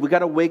saying is we got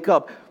to wake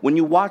up. When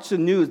you watch the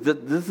news,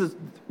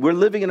 we're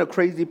living in a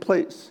crazy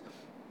place.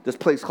 This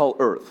place called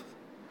Earth.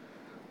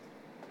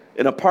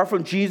 And apart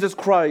from Jesus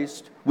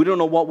Christ, we don't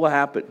know what will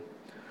happen.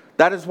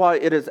 That is why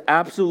it is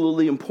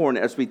absolutely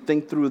important as we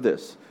think through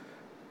this,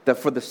 that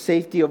for the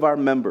safety of our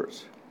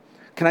members,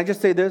 can I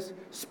just say this?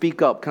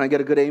 Speak up. Can I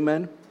get a good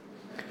amen?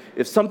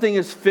 If something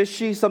is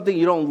fishy, something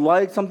you don't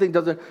like, something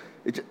doesn't,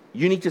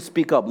 you need to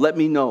speak up. Let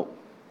me know.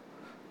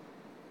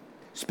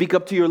 Speak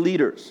up to your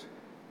leaders.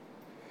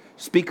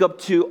 Speak up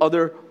to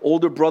other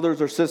older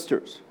brothers or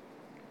sisters.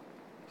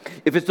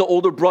 If it's the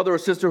older brother or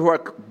sister who are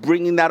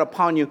bringing that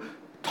upon you,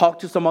 talk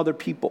to some other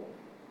people.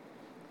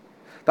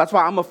 That's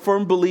why I'm a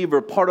firm believer.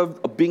 Part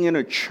of being in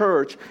a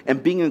church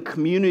and being in a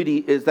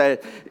community is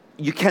that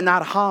you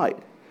cannot hide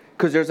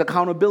because there's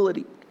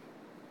accountability.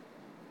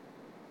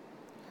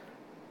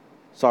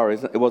 Sorry,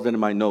 it wasn't in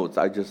my notes.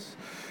 I just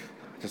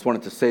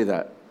wanted to say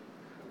that.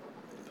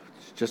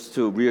 Just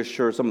to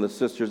reassure some of the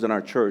sisters in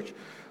our church,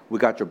 we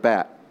got your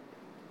back.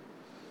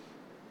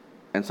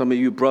 And some of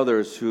you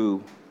brothers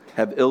who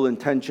have ill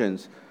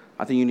intentions,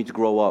 I think you need to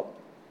grow up.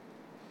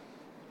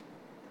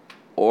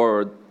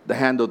 Or the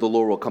hand of the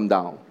Lord will come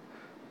down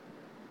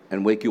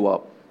and wake you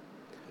up.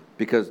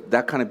 Because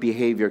that kind of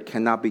behavior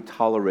cannot be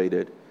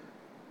tolerated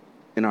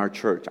in our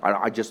church.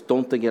 I just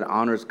don't think it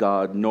honors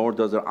God, nor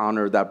does it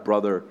honor that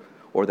brother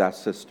or that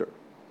sister.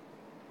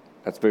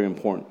 That's very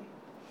important.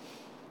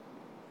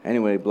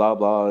 Anyway, blah,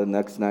 blah,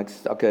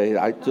 next. Okay,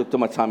 I took too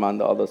much time on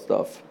the other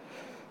stuff.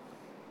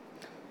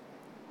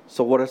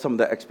 So what are some of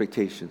the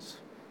expectations?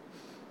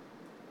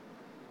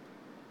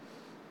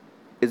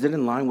 Is it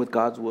in line with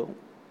God's will?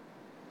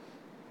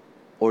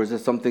 Or is it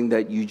something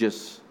that you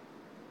just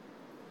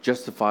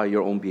justify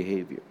your own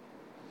behavior?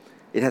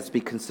 It has to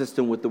be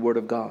consistent with the Word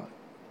of God.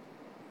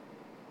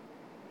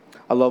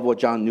 I love what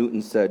John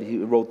Newton said. He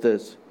wrote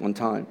this one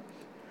time.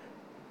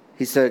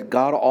 He said,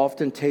 God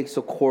often takes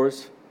a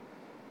course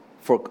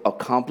for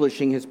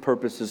accomplishing his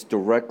purposes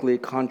directly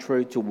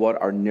contrary to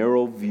what our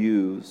narrow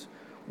views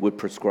would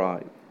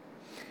prescribe.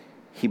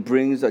 He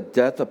brings a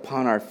death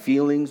upon our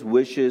feelings,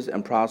 wishes,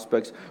 and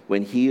prospects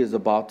when he is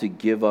about to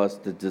give us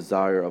the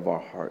desire of our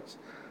hearts.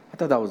 I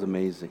thought that was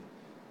amazing.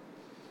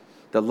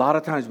 That a lot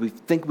of times we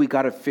think we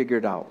got it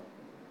figured out.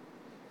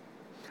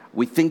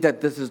 We think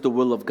that this is the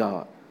will of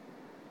God.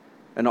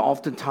 And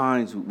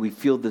oftentimes we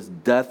feel this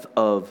death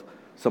of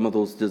some of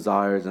those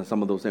desires and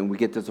some of those things. We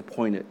get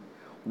disappointed.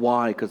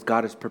 Why? Because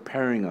God is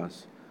preparing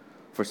us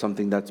for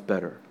something that's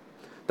better.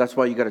 That's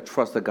why you got to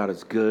trust that God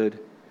is good,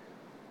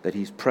 that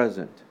he's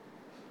present,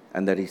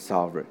 and that he's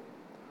sovereign.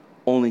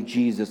 Only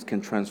Jesus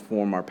can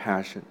transform our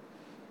passion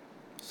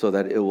so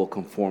that it will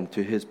conform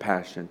to his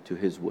passion, to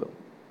his will.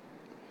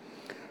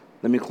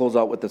 Let me close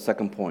out with the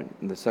second point.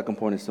 And the second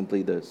point is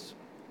simply this.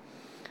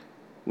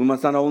 We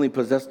must not only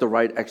possess the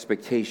right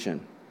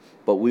expectation,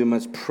 but we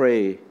must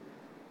pray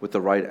with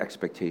the right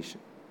expectation.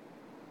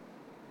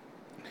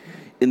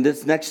 In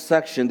this next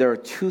section, there are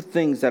two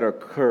things that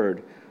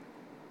occurred,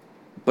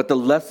 but the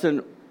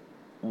lesson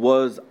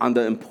was on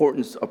the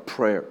importance of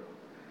prayer.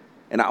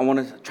 And I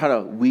want to try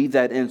to weave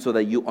that in so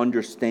that you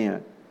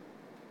understand.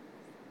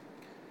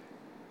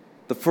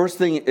 The first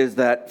thing is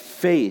that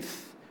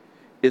faith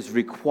is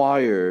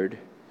required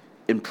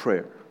in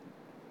prayer.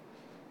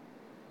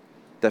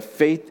 That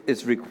faith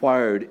is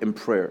required in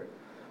prayer.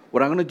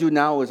 What I'm going to do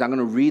now is I'm going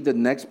to read the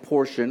next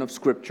portion of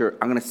Scripture.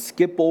 I'm going to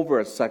skip over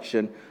a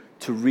section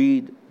to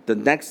read the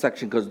next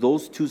section because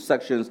those two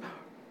sections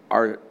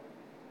are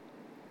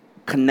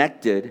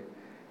connected.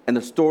 And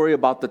the story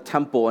about the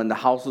temple and the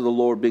house of the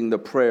Lord being the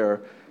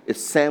prayer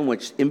is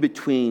sandwiched in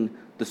between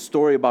the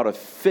story about a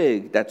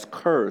fig that's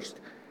cursed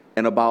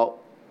and about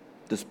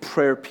this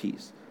prayer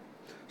piece.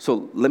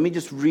 So let me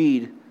just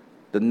read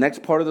the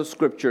next part of the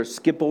Scripture,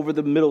 skip over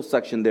the middle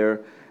section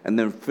there, and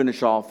then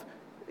finish off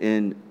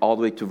in all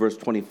the way to verse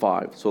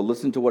 25. So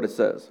listen to what it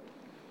says.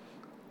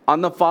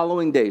 On the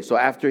following day, so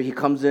after he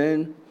comes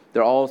in,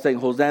 they're all saying,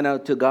 Hosanna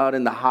to God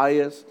in the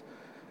highest.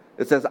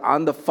 It says,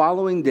 on the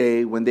following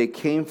day, when they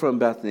came from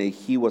Bethany,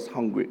 he was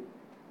hungry.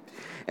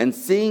 And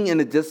seeing in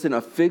the distance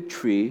a fig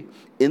tree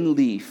in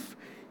leaf,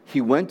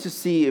 he went to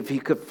see if he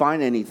could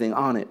find anything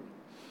on it.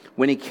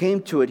 When he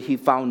came to it, he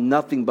found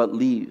nothing but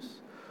leaves,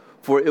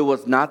 for it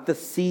was not the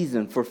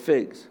season for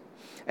figs.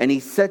 And he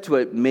said to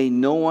it, may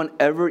no one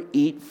ever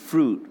eat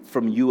fruit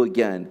from you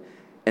again.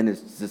 And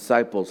his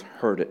disciples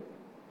heard it.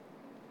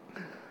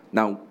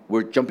 Now,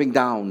 we're jumping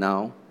down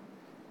now.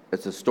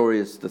 As the story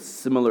is the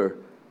similar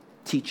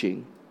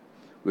teaching.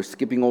 We're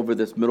skipping over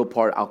this middle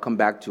part. I'll come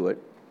back to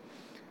it.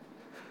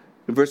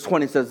 In verse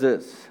 20 it says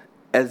this,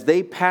 as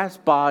they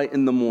passed by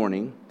in the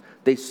morning,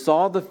 they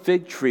saw the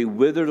fig tree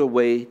withered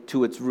away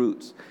to its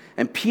roots.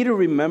 And Peter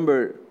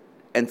remembered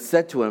and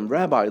said to him,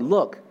 Rabbi,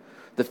 look,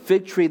 the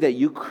fig tree that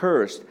you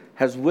cursed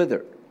has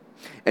withered.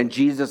 And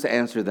Jesus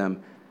answered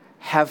them,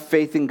 have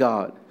faith in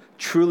God.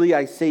 Truly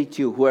I say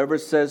to you, whoever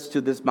says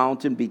to this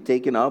mountain, be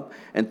taken up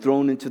and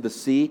thrown into the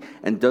sea,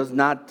 and does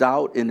not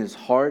doubt in his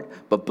heart,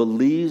 but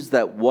believes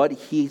that what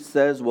he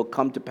says will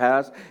come to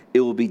pass, it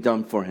will be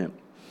done for him.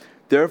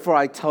 Therefore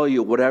I tell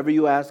you, whatever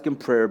you ask in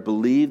prayer,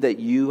 believe that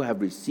you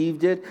have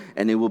received it,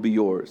 and it will be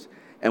yours.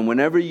 And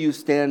whenever you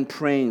stand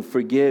praying,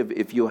 forgive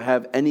if you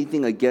have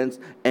anything against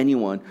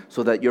anyone,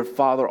 so that your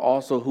Father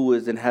also who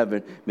is in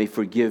heaven may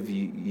forgive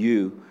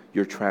you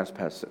your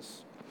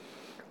trespasses.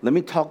 Let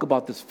me talk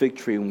about this fig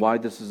tree and why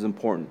this is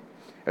important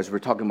as we're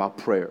talking about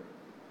prayer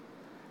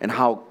and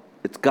how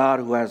it's God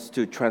who has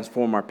to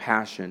transform our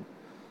passion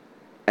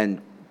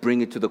and bring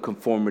it to the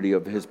conformity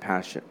of his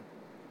passion.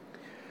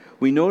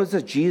 We notice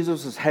that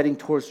Jesus is heading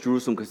towards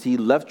Jerusalem because he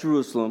left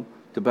Jerusalem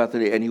to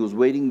Bethany and he was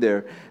waiting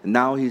there, and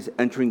now he's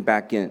entering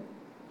back in.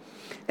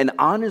 And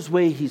on his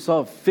way, he saw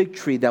a fig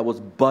tree that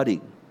was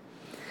budding.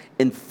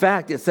 In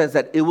fact, it says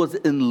that it was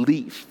in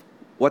leaf.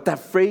 What that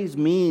phrase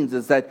means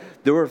is that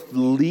there were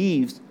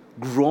leaves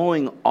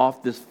growing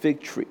off this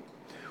fig tree,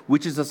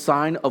 which is a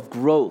sign of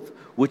growth,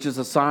 which is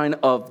a sign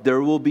of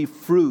there will be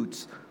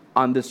fruits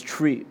on this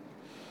tree.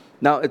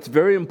 Now, it's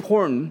very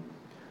important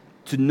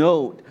to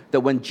note that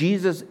when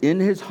Jesus, in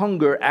his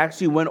hunger,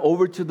 actually went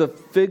over to the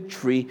fig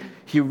tree,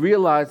 he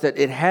realized that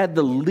it had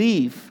the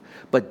leaf,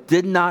 but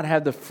did not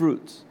have the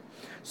fruits.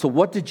 So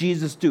what did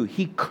Jesus do?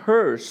 He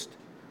cursed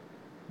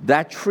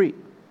that tree.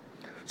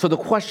 So the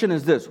question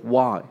is this,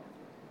 why?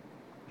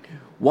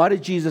 Why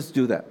did Jesus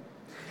do that?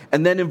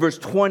 And then in verse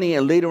 20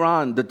 and later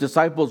on, the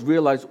disciples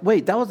realized,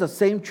 wait, that was the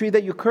same tree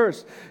that you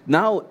cursed.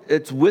 Now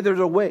it's withered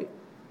away.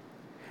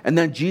 And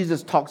then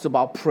Jesus talks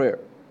about prayer.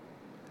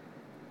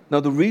 Now,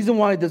 the reason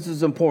why this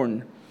is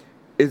important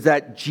is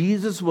that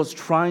Jesus was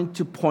trying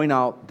to point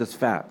out this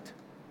fact,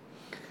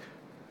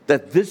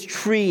 that this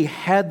tree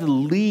had the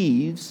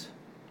leaves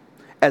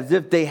as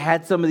if they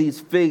had some of these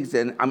figs,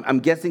 and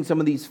I'm guessing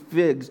some of these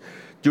figs,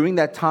 during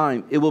that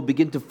time, it will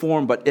begin to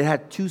form, but it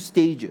had two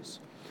stages.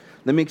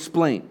 Let me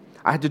explain.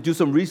 I had to do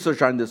some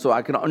research on this so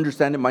I can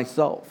understand it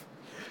myself.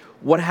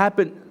 What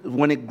happened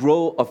when it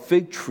grows a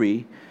fig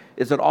tree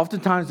is that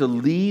oftentimes the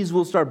leaves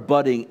will start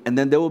budding, and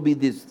then there will be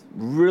this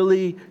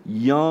really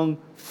young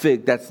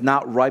fig that's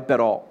not ripe at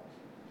all.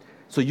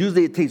 So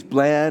usually it tastes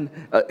bland.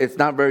 It's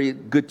not very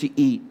good to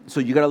eat.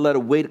 So you got to let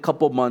it wait a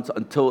couple of months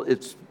until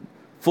it's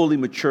fully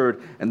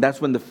matured, and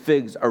that's when the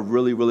figs are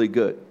really, really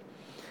good.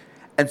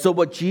 And so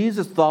what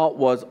Jesus thought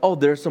was, oh,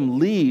 there's some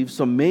leaves,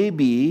 so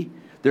maybe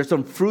there's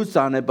some fruits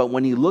on it, but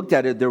when he looked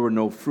at it, there were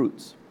no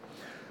fruits.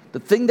 The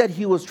thing that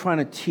he was trying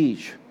to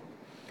teach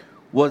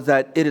was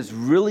that it is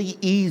really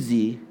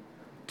easy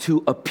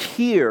to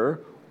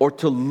appear or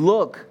to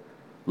look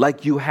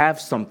like you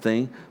have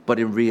something, but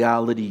in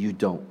reality you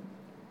don't.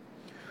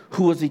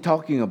 Who was he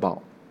talking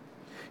about?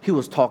 He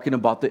was talking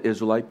about the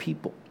Israelite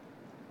people.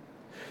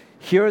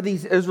 Here are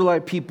these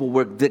Israelite people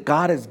where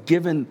God has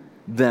given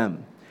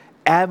them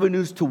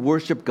avenues to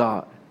worship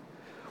God.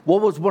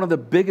 What was one of the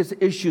biggest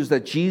issues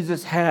that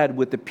Jesus had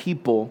with the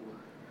people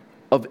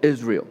of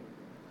Israel?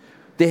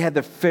 They had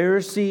the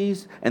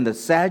Pharisees and the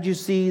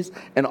Sadducees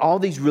and all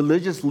these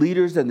religious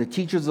leaders and the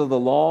teachers of the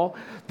law.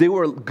 They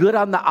were good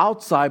on the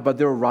outside, but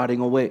they were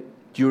rotting away.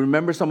 Do you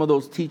remember some of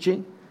those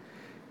teaching?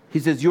 He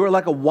says, you're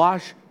like a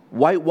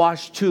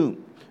whitewashed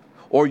tomb,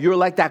 or you're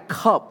like that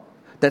cup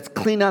that's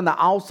clean on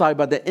the outside,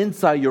 but the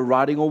inside you're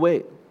rotting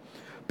away.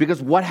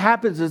 Because what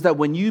happens is that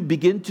when you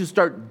begin to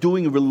start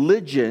doing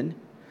religion,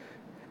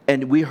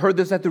 and we heard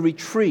this at the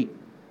retreat,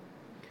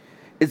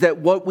 is that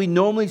what we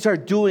normally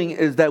start doing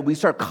is that we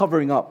start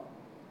covering up.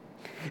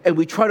 And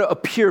we try to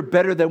appear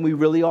better than we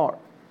really are.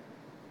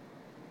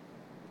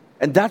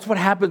 And that's what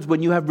happens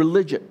when you have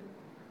religion.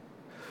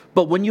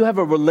 But when you have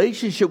a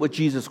relationship with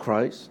Jesus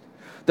Christ,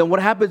 then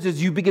what happens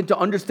is you begin to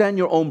understand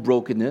your own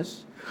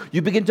brokenness.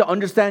 You begin to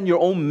understand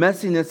your own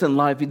messiness in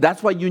life.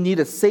 That's why you need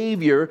a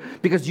Savior,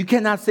 because you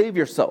cannot save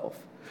yourself.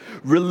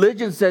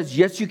 Religion says,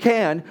 yes, you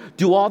can.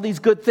 Do all these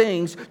good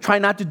things. Try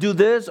not to do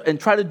this and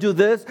try to do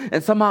this,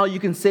 and somehow you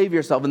can save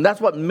yourself. And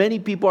that's what many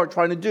people are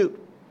trying to do.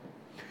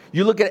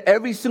 You look at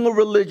every single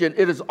religion,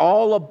 it is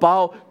all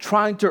about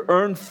trying to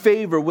earn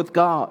favor with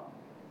God.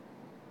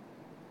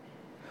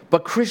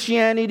 But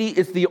Christianity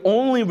is the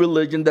only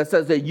religion that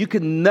says that you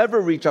can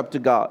never reach up to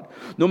God.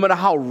 No matter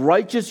how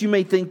righteous you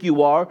may think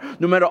you are,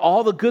 no matter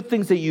all the good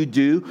things that you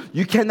do,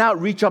 you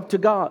cannot reach up to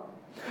God.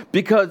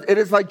 Because it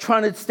is like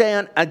trying to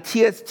stand at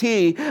TST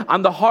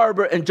on the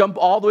harbor and jump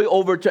all the way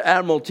over to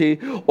Admiralty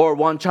or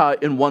Wan Chai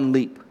in one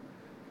leap.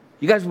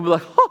 You guys will be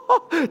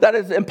like, that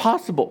is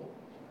impossible.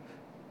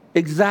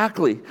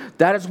 Exactly.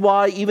 That is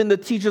why even the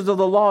teachers of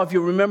the law, if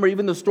you remember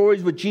even the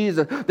stories with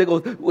Jesus, they go,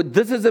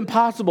 this is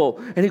impossible.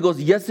 And he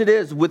goes, yes, it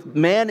is. With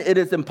man, it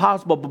is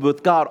impossible. But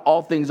with God,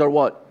 all things are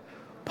what?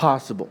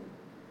 Possible.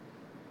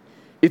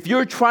 If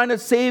you're trying to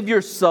save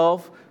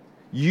yourself,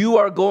 you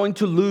are going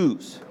to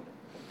lose.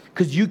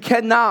 Because you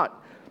cannot.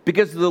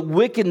 Because of the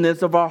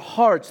wickedness of our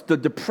hearts, the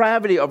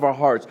depravity of our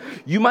hearts.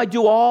 You might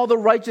do all the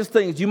righteous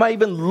things. You might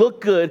even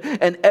look good.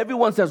 And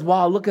everyone says,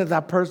 wow, look at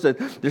that person.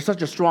 They're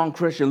such a strong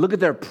Christian. Look at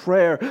their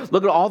prayer.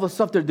 Look at all the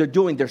stuff that they're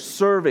doing. They're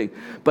serving.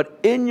 But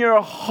in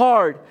your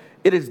heart,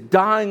 it is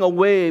dying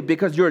away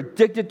because you're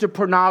addicted to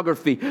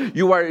pornography.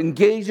 You are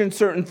engaged in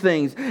certain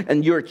things.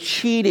 And you're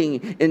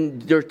cheating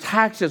in your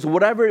taxes,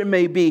 whatever it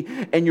may be.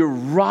 And you're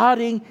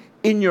rotting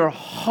in your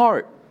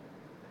heart.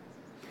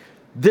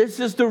 This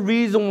is the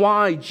reason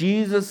why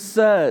Jesus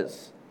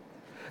says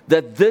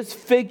that this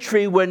fig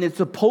tree, when it's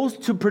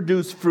supposed to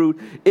produce fruit,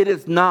 it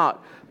is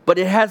not. But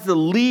it has the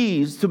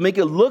leaves to make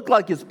it look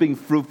like it's being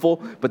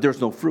fruitful, but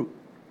there's no fruit.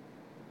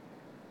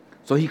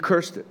 So he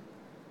cursed it.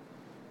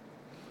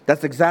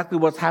 That's exactly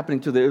what's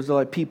happening to the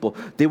Israelite people.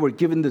 They were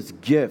given this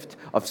gift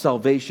of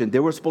salvation. They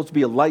were supposed to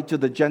be a light to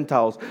the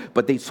Gentiles,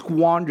 but they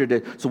squandered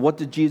it. So what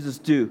did Jesus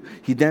do?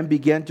 He then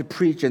began to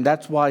preach, and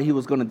that's why he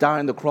was going to die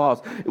on the cross.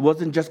 It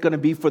wasn't just going to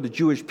be for the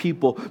Jewish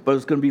people, but it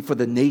was going to be for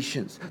the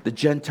nations, the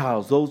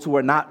Gentiles, those who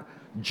are not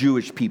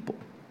Jewish people.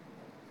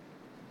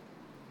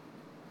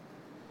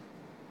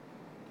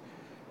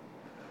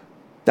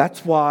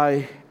 That's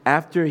why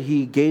after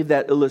he gave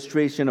that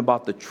illustration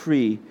about the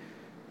tree,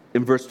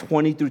 in verse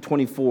 20 through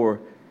 24,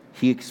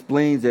 he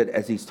explains it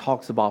as he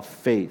talks about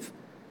faith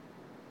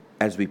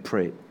as we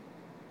pray.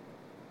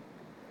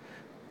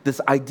 This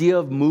idea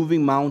of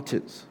moving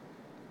mountains,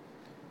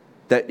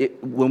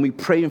 that when we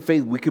pray in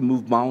faith, we can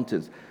move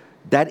mountains.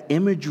 That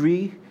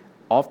imagery,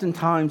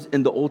 oftentimes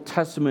in the Old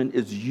Testament,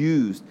 is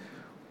used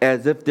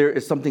as if there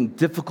is something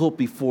difficult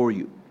before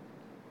you.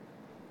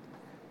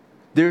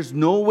 There's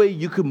no way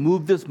you can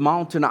move this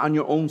mountain on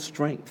your own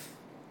strength.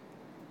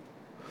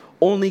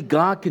 Only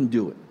God can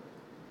do it.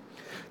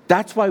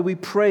 That's why we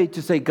pray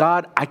to say,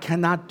 God, I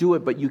cannot do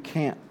it, but you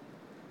can.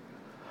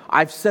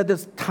 I've said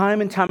this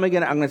time and time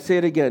again. I'm going to say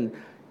it again.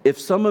 If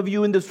some of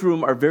you in this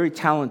room are very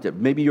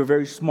talented, maybe you're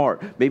very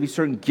smart, maybe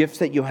certain gifts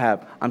that you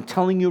have, I'm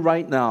telling you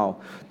right now,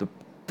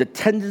 the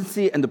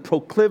tendency and the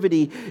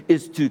proclivity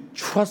is to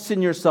trust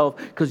in yourself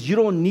because you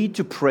don't need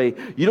to pray.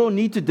 You don't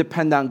need to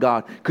depend on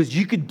God because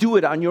you could do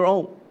it on your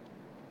own.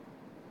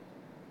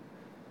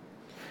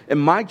 And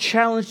my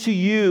challenge to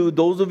you,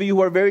 those of you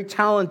who are very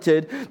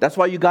talented, that's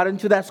why you got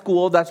into that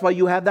school, that's why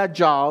you have that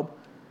job.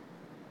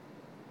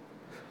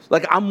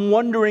 Like, I'm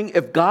wondering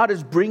if God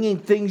is bringing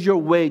things your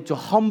way to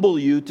humble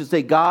you, to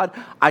say, God,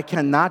 I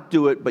cannot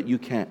do it, but you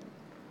can.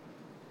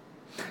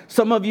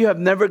 Some of you have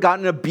never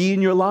gotten a B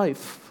in your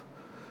life,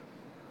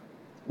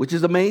 which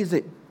is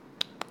amazing.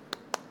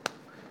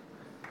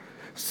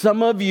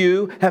 Some of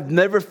you have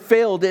never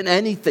failed in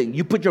anything.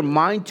 You put your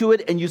mind to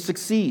it and you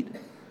succeed.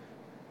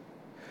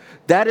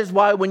 That is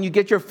why when you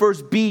get your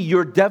first B,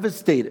 you're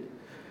devastated.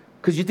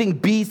 Because you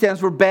think B stands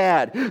for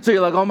bad. So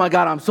you're like, oh my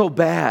God, I'm so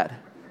bad.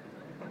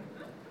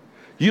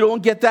 You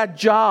don't get that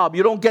job.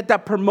 You don't get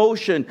that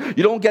promotion.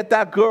 You don't get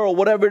that girl,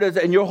 whatever it is.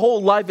 And your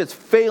whole life is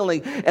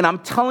failing. And I'm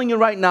telling you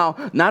right now,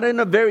 not in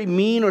a very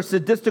mean or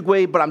sadistic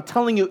way, but I'm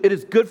telling you, it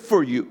is good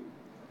for you.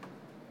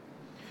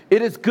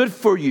 It is good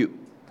for you.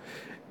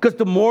 Because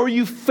the more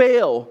you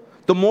fail,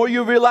 the more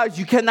you realize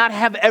you cannot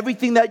have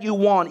everything that you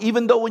want,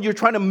 even though when you're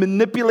trying to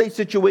manipulate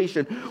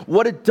situation,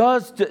 what it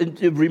does,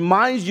 it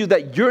reminds you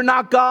that you're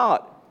not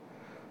God.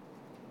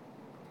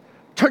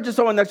 Turn to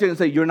someone next to you and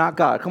say, you're not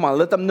God. Come on,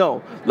 let them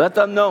know. Let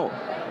them know.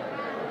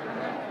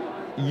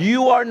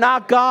 You are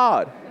not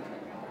God.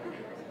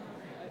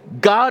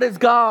 God is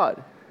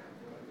God.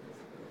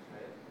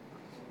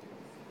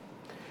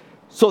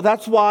 So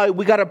that's why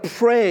we got to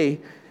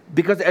pray.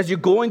 Because as you're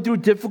going through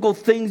difficult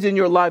things in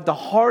your life, the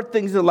hard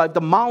things in life,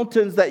 the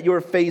mountains that you're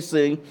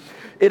facing,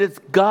 it is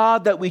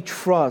God that we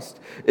trust.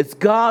 It's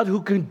God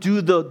who can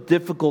do the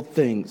difficult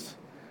things.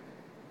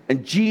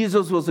 And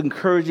Jesus was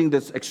encouraging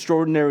this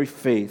extraordinary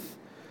faith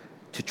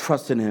to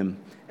trust in him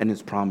and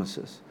his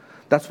promises.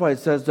 That's why it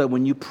says that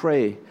when you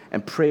pray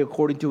and pray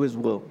according to his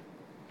will,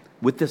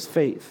 with this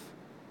faith,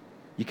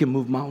 you can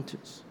move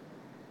mountains.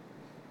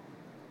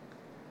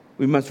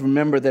 We must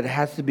remember that it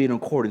has to be in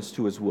accordance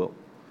to his will.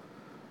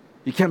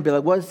 You can't be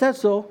like, well, it says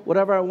so,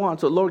 whatever I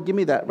want. So, Lord, give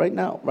me that right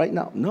now, right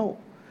now. No.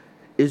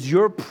 Is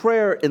your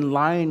prayer in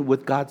line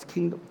with God's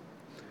kingdom?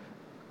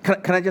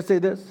 Can I just say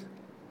this?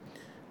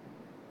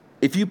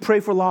 If you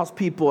pray for lost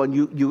people and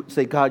you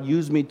say, God,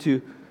 use me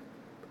to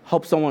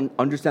help someone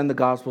understand the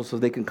gospel so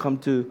they can come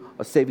to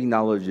a saving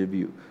knowledge of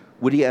you.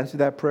 Would he answer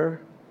that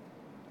prayer?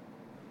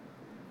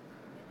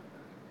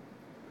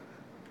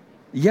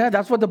 Yeah,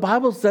 that's what the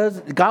Bible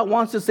says. God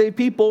wants to save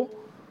people.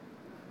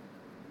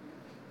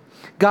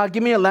 God,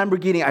 give me a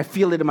Lamborghini. I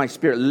feel it in my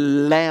spirit.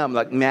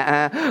 Lamborghini.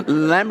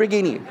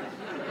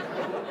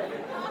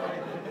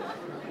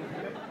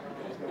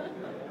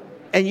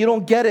 And you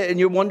don't get it, and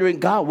you're wondering,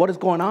 God, what is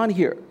going on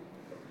here?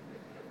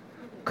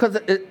 Because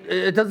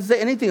it doesn't say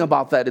anything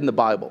about that in the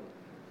Bible.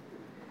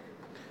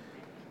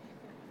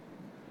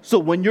 So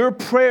when your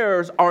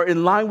prayers are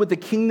in line with the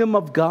kingdom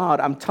of God,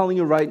 I'm telling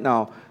you right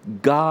now,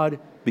 God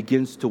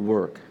begins to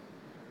work.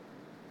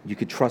 You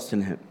can trust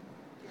in him.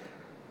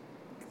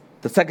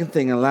 The second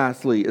thing, and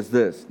lastly, is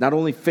this. Not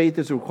only faith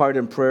is required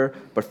in prayer,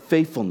 but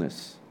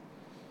faithfulness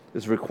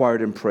is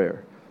required in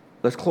prayer.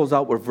 Let's close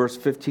out with verse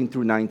 15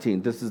 through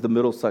 19. This is the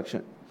middle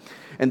section.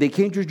 And they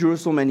came to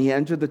Jerusalem, and he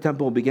entered the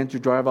temple and began to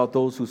drive out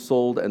those who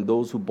sold and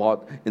those who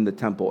bought in the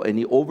temple. And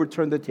he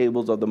overturned the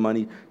tables of the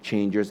money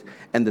changers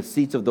and the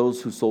seats of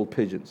those who sold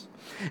pigeons.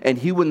 And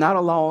he would not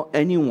allow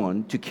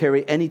anyone to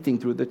carry anything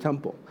through the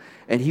temple.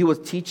 And he was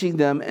teaching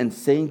them and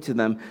saying to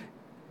them,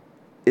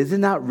 is it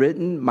not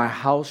written, my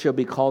house shall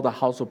be called a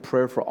house of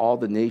prayer for all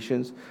the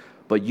nations,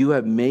 but you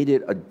have made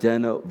it a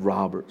den of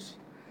robbers.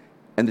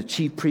 And the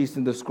chief priests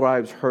and the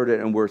scribes heard it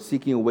and were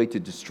seeking a way to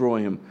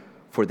destroy him,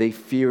 for they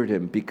feared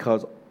him,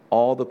 because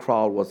all the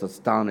crowd was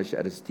astonished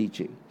at his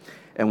teaching.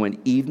 And when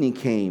evening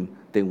came,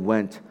 they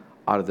went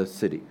out of the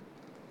city.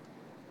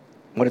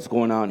 What is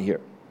going on here?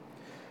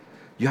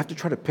 You have to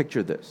try to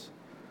picture this.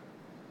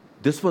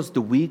 This was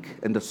the week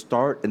and the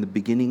start and the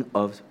beginning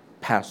of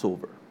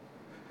Passover.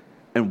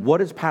 And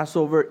what is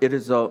Passover? It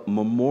is a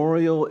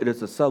memorial, it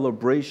is a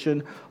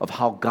celebration of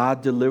how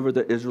God delivered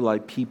the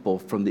Israelite people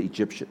from the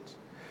Egyptians.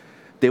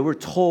 They were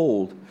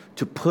told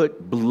to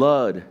put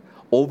blood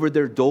over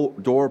their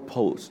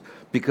doorposts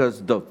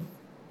because the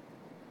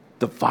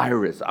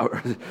virus,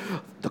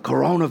 the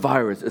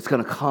coronavirus, is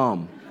going to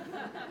come.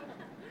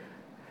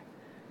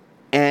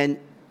 And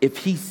if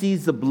he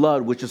sees the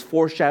blood, which is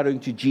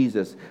foreshadowing to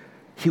Jesus,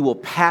 he will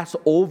pass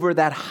over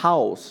that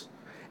house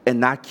and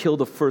not kill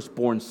the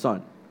firstborn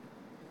son.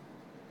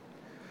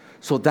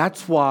 So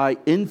that's why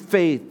in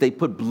faith they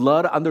put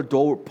blood on their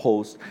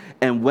doorposts,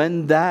 and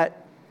when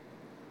that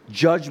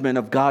judgment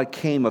of God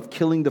came of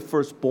killing the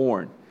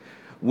firstborn,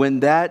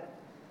 when that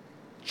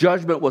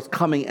judgment was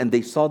coming and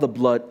they saw the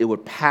blood, it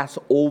would pass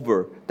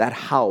over that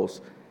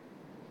house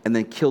and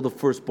then kill the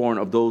firstborn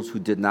of those who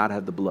did not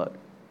have the blood.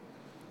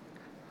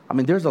 I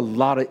mean, there's a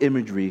lot of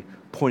imagery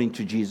pointing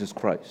to Jesus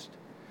Christ.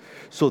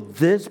 So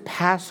this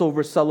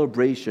Passover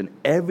celebration,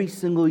 every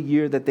single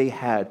year that they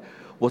had,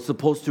 was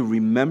supposed to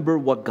remember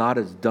what God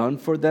has done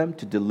for them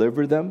to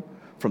deliver them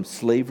from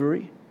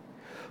slavery.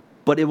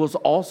 But it was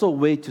also a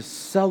way to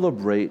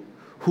celebrate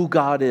who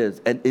God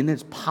is and in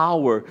his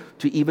power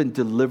to even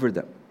deliver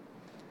them.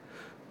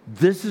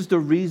 This is the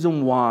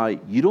reason why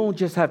you don't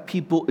just have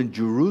people in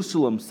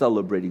Jerusalem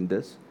celebrating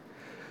this,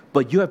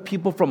 but you have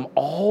people from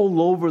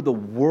all over the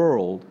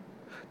world,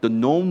 the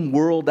known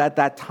world at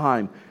that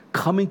time,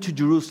 coming to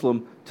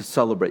Jerusalem to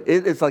celebrate.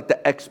 It's like the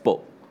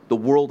expo, the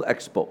World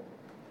Expo.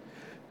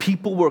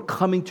 People were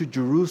coming to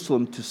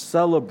Jerusalem to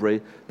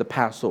celebrate the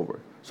Passover.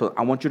 So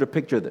I want you to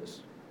picture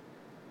this.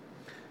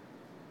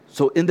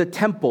 So in the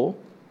temple,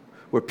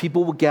 where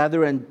people would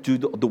gather and do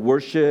the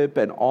worship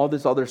and all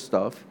this other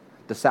stuff,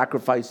 the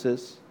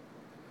sacrifices,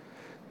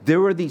 there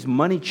were these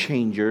money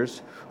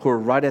changers who were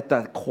right at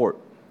that court,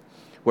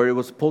 where it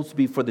was supposed to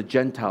be for the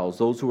Gentiles,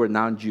 those who were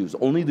non-Jews.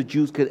 Only the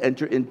Jews could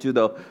enter into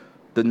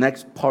the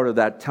next part of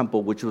that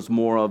temple, which was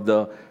more of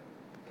the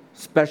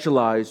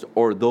specialized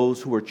or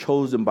those who were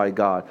chosen by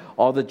God.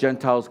 All the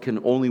Gentiles can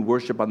only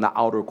worship on the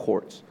outer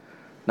courts.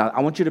 Now,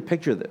 I want you to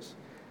picture this.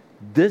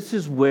 This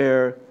is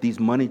where these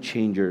money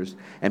changers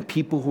and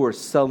people who are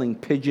selling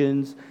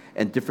pigeons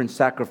and different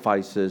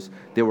sacrifices,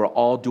 they were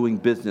all doing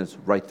business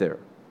right there.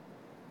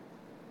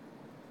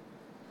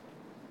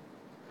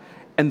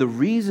 And the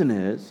reason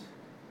is,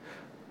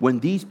 when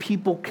these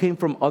people came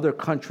from other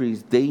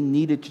countries, they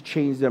needed to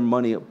change their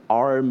money,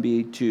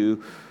 RMB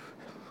to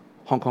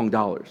Hong Kong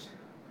dollars.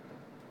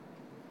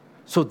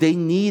 So they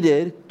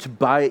needed to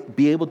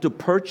be able to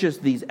purchase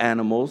these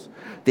animals.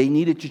 They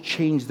needed to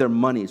change their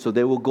money. So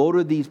they will go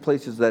to these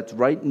places that's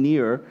right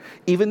near.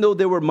 Even though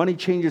there were money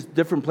changers,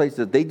 different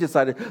places, they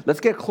decided, let's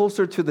get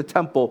closer to the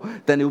temple,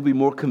 then it will be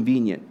more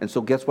convenient. And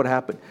so guess what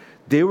happened?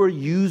 They were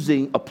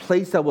using a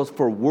place that was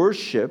for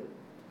worship,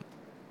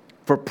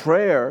 for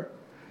prayer,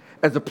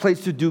 as a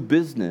place to do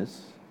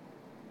business.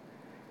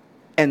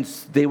 And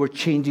they were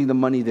changing the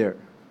money there.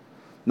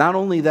 Not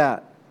only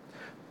that,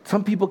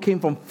 some people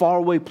came from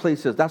faraway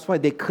places. That's why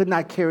they could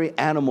not carry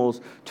animals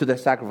to their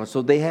sacrifice.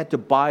 So they had to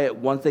buy it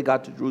once they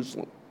got to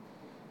Jerusalem.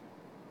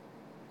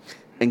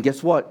 And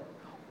guess what?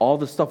 All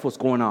the stuff was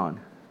going on.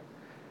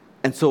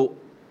 And so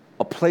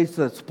a place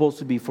that's supposed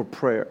to be for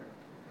prayer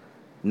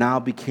now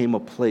became a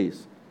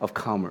place of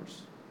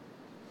commerce.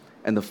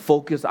 And the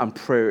focus on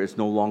prayer is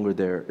no longer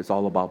there. It's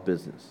all about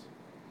business.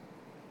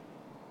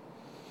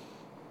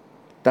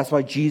 That's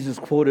why Jesus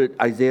quoted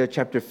Isaiah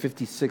chapter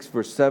 56,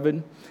 verse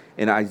 7,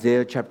 and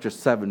Isaiah chapter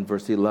 7,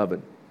 verse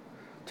 11,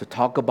 to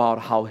talk about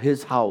how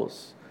his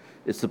house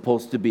is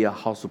supposed to be a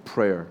house of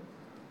prayer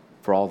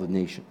for all the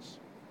nations.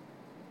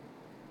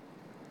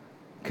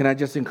 Can I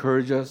just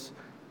encourage us?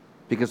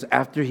 Because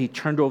after he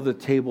turned over the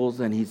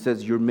tables and he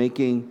says, you're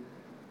making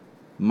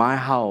my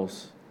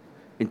house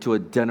into a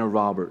den of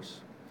robbers.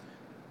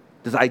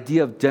 This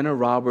idea of den of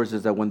robbers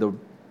is that when the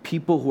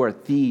people who are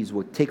thieves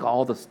will take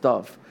all the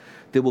stuff,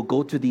 they will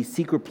go to these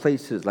secret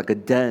places like a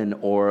den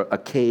or a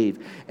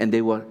cave, and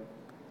they will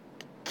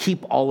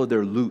keep all of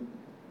their loot.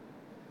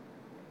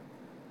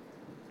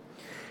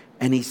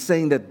 And he's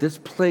saying that this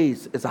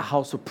place is a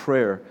house of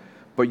prayer,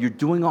 but you're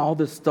doing all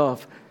this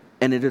stuff,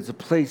 and it is a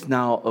place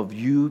now of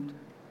you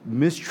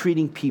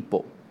mistreating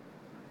people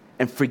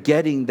and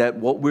forgetting that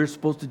what we're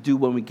supposed to do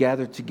when we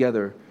gather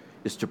together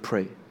is to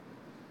pray,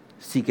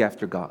 seek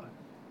after God.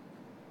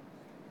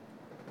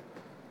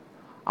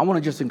 I want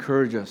to just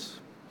encourage us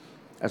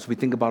as we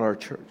think about our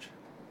church.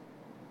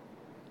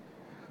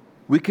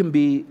 We can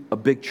be a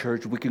big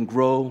church. We can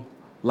grow.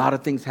 A lot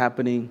of things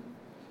happening.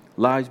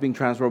 Lives being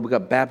transformed. We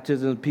got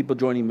baptisms, people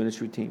joining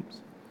ministry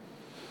teams.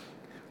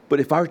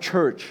 But if our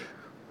church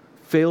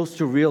fails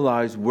to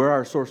realize where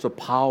our source of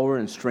power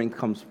and strength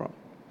comes from,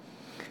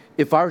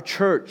 if our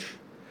church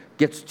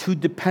gets too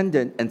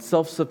dependent and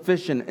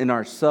self-sufficient in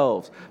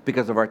ourselves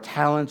because of our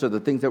talents or the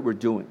things that we're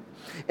doing,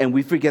 and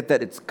we forget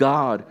that it's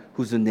God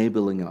who's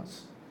enabling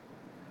us,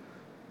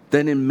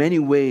 then in many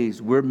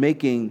ways we're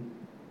making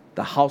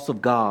the house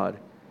of God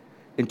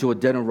into a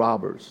den of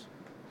robbers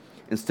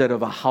instead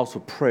of a house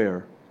of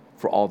prayer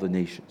for all the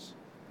nations.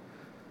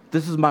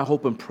 This is my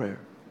hope and prayer,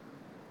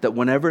 that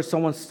whenever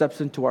someone steps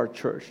into our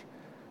church,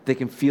 they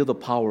can feel the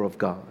power of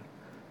God.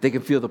 They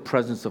can feel the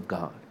presence of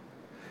God.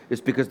 It's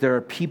because there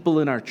are people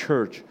in our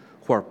church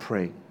who are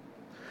praying.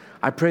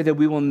 I pray that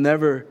we will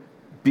never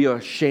be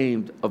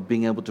ashamed of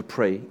being able to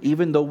pray,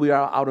 even though we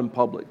are out in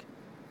public.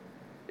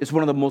 It's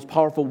one of the most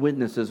powerful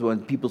witnesses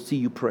when people see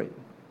you pray,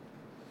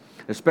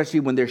 especially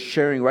when they're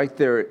sharing right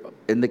there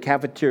in the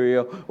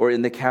cafeteria or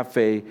in the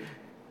cafe,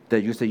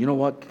 that you say, you know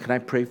what, can I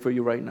pray for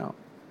you right now?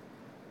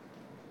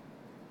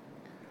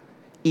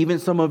 Even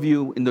some of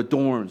you in the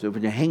dorms,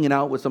 if you're hanging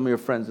out with some of your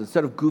friends,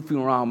 instead of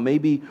goofing around,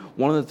 maybe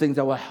one of the things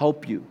that will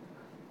help you,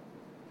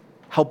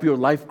 help your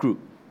life group,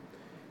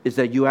 is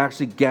that you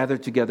actually gather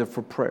together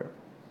for prayer.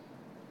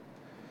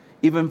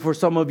 Even for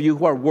some of you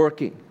who are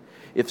working,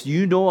 if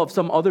you know of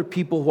some other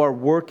people who are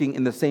working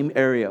in the same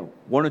area,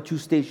 1 or 2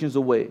 stations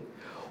away,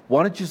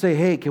 why don't you say,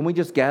 hey, can we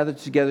just gather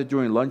together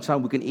during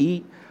lunchtime? We can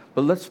eat,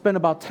 but let's spend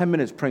about 10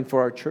 minutes praying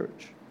for our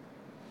church.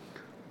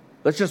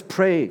 Let's just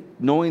pray,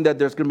 knowing that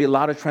there's going to be a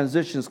lot of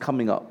transitions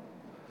coming up.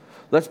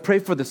 Let's pray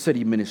for the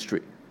city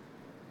ministry.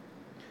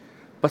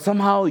 But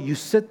somehow you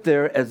sit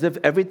there as if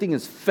everything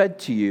is fed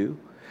to you,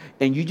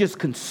 and you just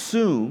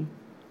consume.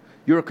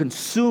 You're a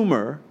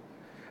consumer,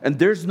 and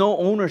there's no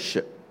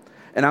ownership.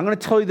 And I'm going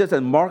to tell you this,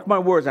 and mark my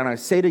words, and I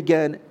say it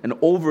again and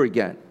over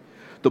again.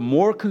 The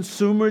more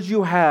consumers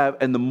you have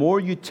and the more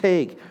you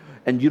take,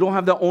 and you don't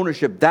have the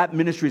ownership, that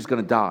ministry is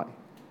going to die.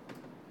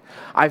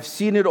 I've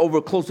seen it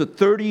over close to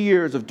 30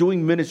 years of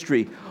doing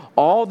ministry.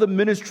 All the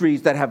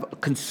ministries that have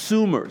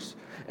consumers,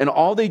 and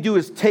all they do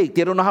is take.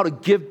 They don't know how to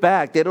give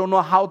back. They don't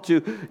know how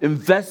to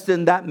invest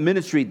in that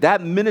ministry.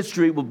 That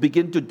ministry will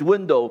begin to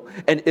dwindle,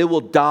 and it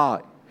will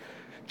die.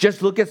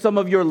 Just look at some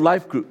of your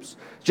life groups.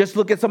 Just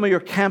look at some of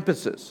your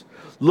campuses.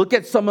 Look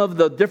at some of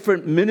the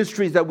different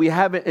ministries that we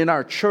have in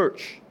our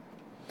church.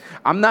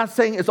 I'm not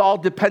saying it's all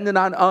dependent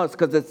on us,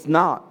 because it's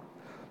not.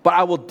 But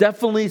I will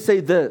definitely say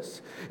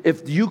this.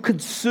 If you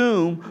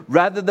consume,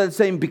 rather than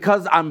saying,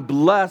 because I'm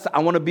blessed, I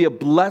want to be a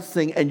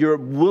blessing, and you're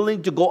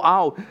willing to go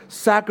out,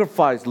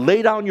 sacrifice,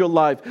 lay down your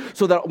life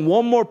so that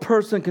one more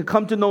person can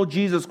come to know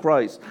Jesus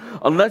Christ.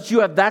 Unless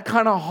you have that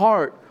kind of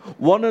heart,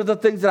 one of the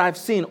things that I've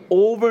seen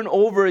over and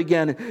over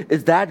again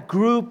is that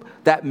group,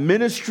 that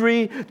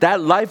ministry,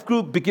 that life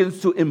group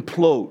begins to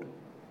implode.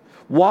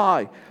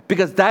 Why?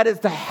 Because that is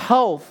the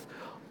health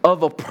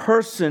of a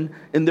person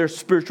in their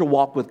spiritual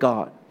walk with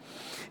God.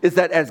 Is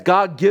that as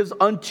God gives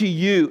unto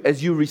you,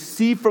 as you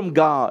receive from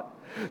God,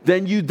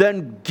 then you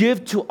then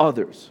give to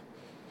others.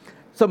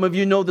 Some of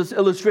you know this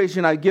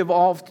illustration I give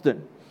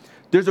often.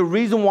 There's a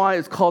reason why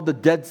it's called the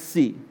Dead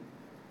Sea.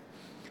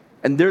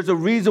 And there's a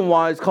reason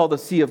why it's called the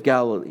Sea of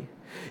Galilee.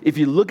 If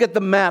you look at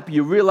the map,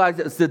 you realize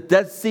it's the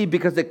Dead Sea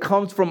because it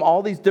comes from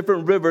all these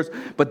different rivers,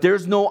 but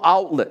there's no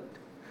outlet.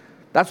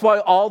 That's why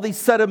all these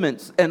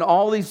sediments and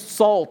all these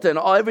salt and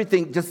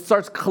everything just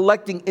starts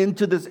collecting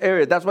into this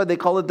area. That's why they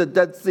call it the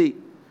Dead Sea.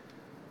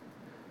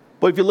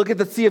 But if you look at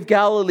the Sea of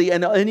Galilee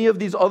and any of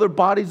these other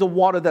bodies of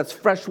water that's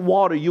fresh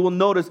water, you will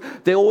notice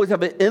they always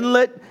have an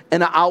inlet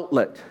and an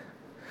outlet.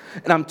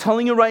 And I'm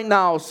telling you right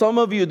now, some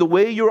of you, the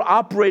way you're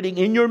operating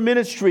in your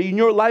ministry, in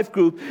your life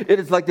group, it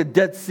is like the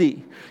Dead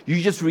Sea. You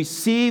just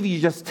receive,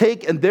 you just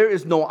take, and there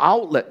is no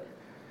outlet.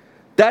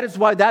 That is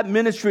why that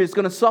ministry is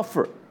going to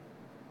suffer.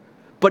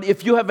 But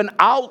if you have an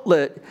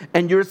outlet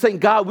and you're saying,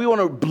 God, we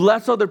want to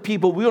bless other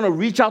people, we want to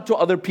reach out to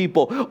other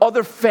people,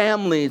 other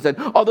families and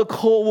other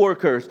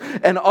co-workers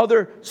and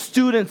other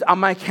students on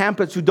my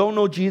campus who don't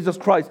know Jesus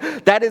Christ,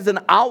 that is an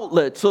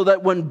outlet so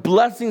that when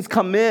blessings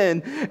come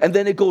in and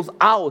then it goes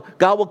out,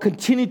 God will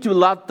continue to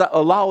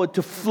allow it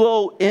to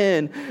flow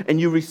in and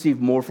you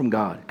receive more from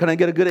God. Can I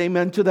get a good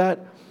amen to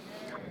that?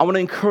 I want to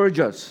encourage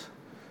us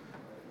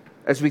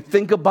as we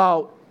think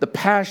about the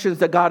passions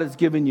that God has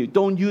given you.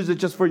 Don't use it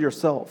just for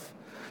yourself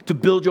to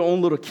build your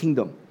own little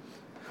kingdom,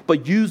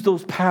 but use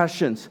those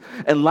passions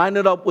and line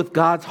it up with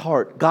God's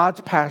heart, God's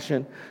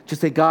passion to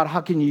say, God,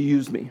 how can you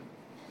use me?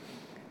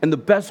 And the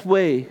best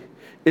way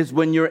is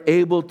when you're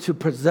able to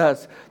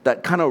possess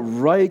that kind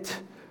of right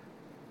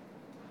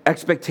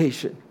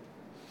expectation.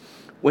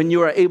 When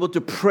you are able to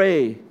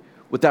pray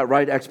with that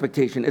right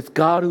expectation. It's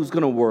God who's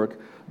going to work,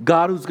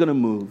 God who's going to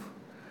move.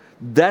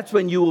 That's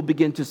when you will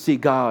begin to see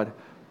God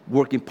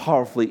working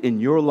powerfully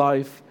in your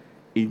life,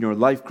 in your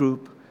life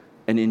group,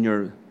 and in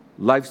your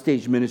life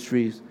stage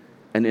ministries,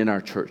 and in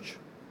our church.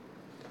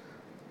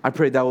 I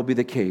pray that will be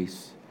the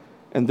case.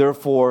 And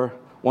therefore,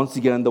 once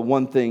again, the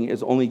one thing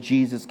is only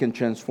Jesus can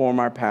transform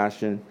our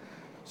passion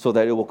so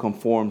that it will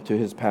conform to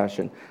his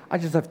passion. I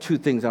just have two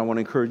things I want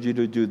to encourage you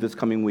to do this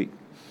coming week.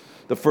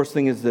 The first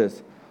thing is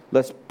this.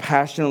 Let's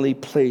passionately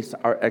place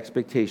our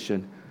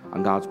expectation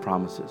on God's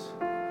promises.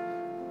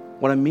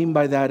 What I mean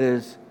by that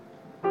is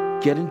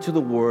get into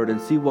the Word and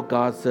see what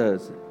God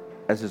says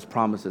as his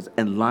promises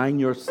and line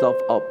yourself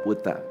up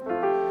with that.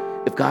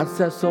 If God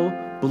says so,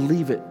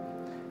 believe it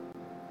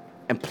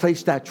and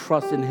place that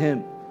trust in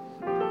him.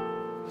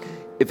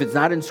 If it's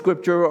not in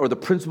Scripture or the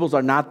principles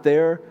are not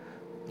there,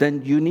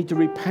 then you need to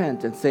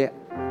repent and say,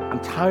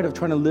 I'm tired of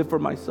trying to live for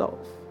myself.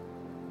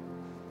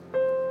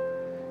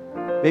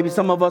 Maybe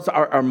some of us,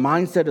 our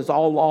mindset is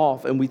all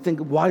off and we think,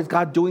 why is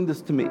God doing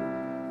this to me?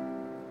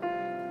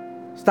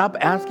 Stop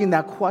asking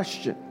that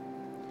question.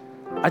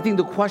 I think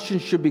the question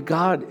should be,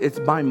 God, is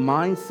my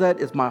mindset,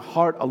 is my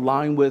heart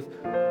aligned with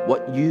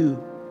what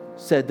you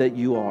said that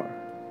you are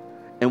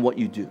and what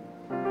you do?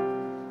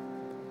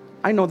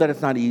 I know that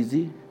it's not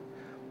easy.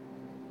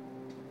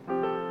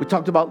 We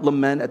talked about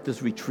lament at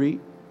this retreat.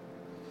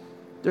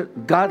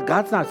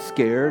 God's not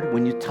scared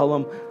when you tell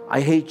him, I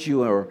hate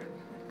you, or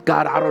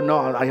God, I don't know,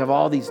 I have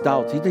all these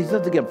doubts. He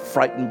doesn't get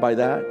frightened by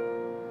that.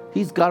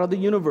 He's God of the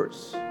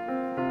universe.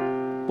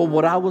 But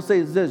what I will say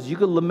is this, you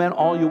can lament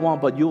all you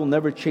want, but you will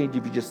never change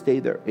if you just stay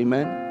there.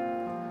 Amen?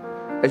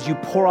 As you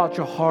pour out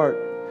your heart,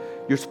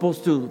 you're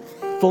supposed to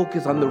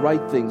focus on the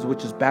right things,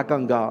 which is back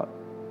on God.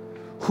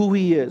 Who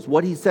he is,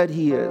 what he said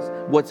he is,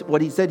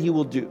 what he said he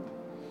will do.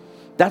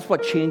 That's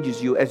what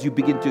changes you as you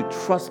begin to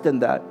trust in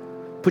that.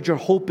 Put your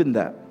hope in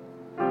that.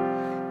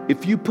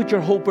 If you put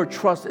your hope or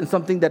trust in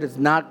something that is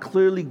not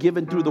clearly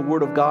given through the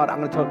Word of God, I'm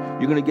going to tell you,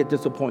 you're going to get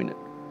disappointed.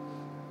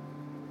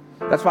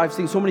 That's why I've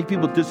seen so many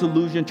people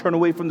disillusioned, turn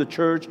away from the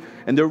church,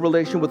 and their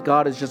relation with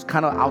God is just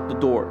kind of out the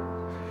door.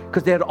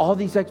 Because they had all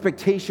these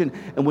expectations,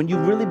 and when you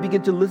really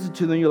begin to listen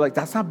to them, you're like,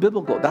 that's not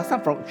biblical. That's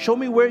not from, show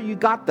me where you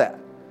got that.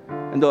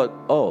 And they're like,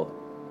 oh.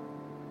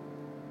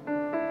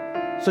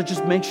 So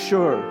just make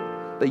sure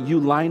that you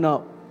line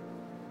up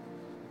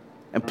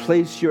and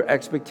place your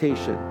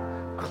expectation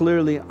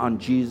clearly on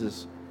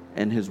Jesus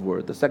and his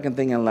word. The second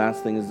thing and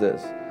last thing is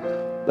this.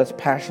 Let's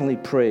passionately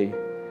pray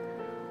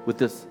with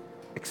this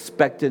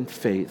expectant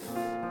faith.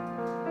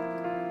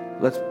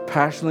 Let's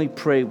passionately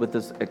pray with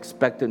this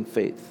expectant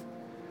faith.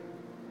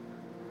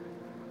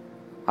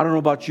 I don't know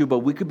about you, but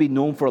we could be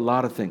known for a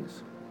lot of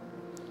things.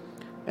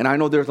 And I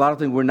know there's a lot of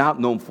things we're not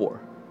known for.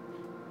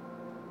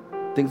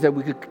 Things that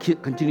we could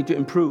continue to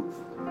improve.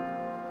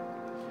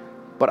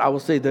 But I will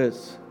say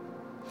this.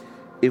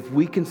 If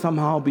we can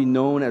somehow be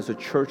known as a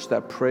church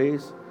that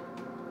prays,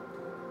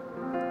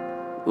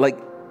 like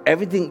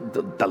everything,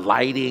 the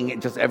lighting,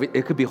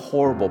 it could be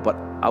horrible, but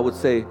I would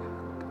say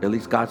at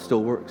least God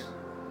still works.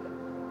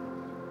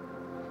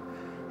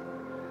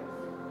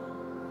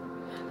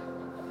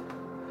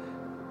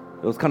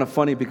 It was kind of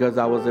funny because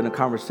I was in a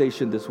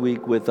conversation this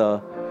week with,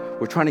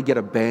 we're trying to get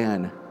a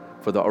band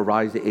for the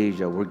Arise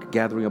Asia. We're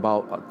gathering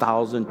about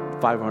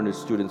 1,500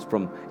 students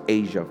from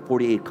Asia,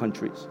 48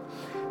 countries.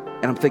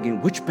 And I'm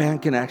thinking, which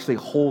band can actually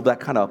hold that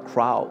kind of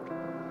crowd?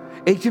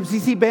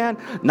 HMCC band?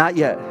 Not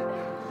yet.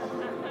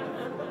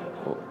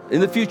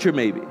 In the future,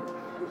 maybe.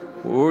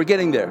 We're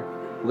getting there.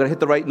 We're going to hit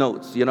the right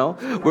notes, you know?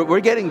 We're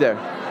getting there.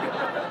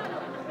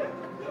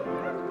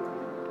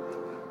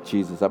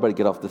 Jesus, I better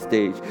get off the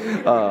stage.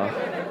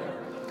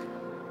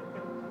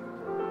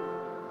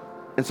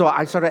 And so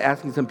I started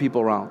asking some people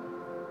around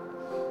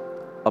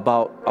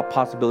about a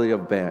possibility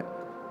of a band.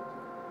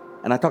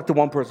 And I talked to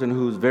one person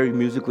who's very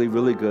musically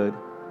really good,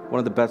 one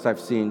of the best I've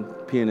seen,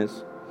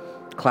 pianist,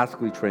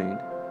 classically trained,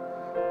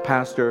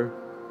 pastor.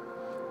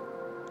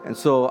 And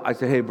so I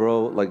said, hey,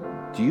 bro, like,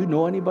 do you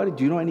know anybody?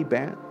 Do you know any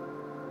band?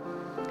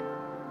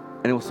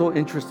 And it was so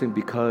interesting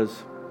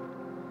because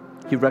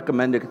he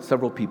recommended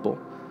several people.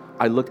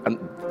 I looked,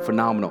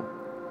 phenomenal.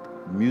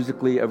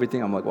 Musically,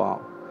 everything, I'm like,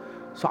 wow.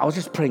 So I was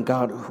just praying,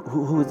 God,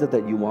 who is it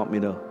that you want me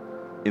to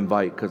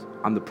invite? Because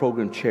I'm the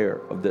program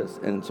chair of this.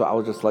 And so I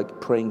was just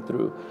like praying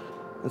through.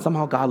 And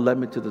somehow God led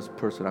me to this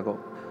person. I go,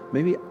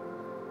 maybe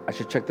I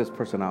should check this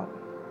person out.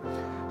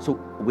 So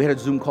we had a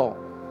Zoom call.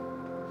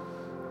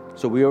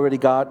 So we already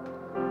got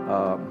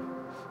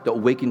the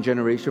Awakened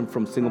Generation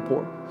from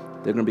Singapore.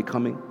 They're going to be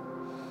coming.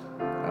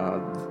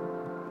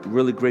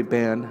 Really great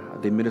band.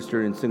 They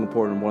ministered in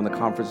Singapore in one of the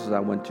conferences I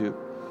went to.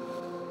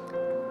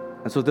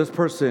 And so this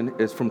person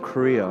is from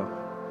Korea,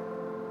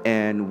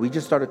 and we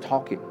just started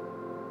talking.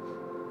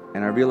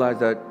 And I realized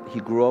that he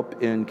grew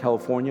up in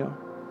California,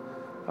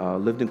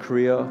 lived in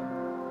Korea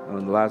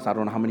in the last, I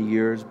don't know how many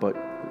years, but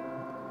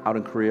out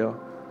in Korea.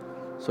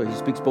 So he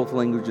speaks both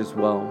languages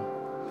well.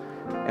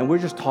 And we're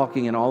just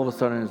talking, and all of a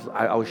sudden,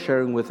 I was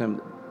sharing with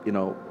him,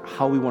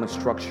 how we want to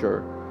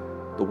structure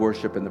the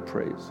worship and the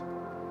praise.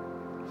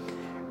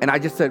 And I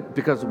just said,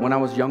 because when I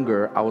was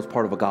younger, I was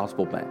part of a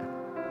gospel band.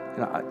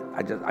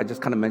 I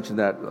just kind of mentioned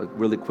that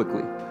really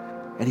quickly.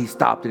 And he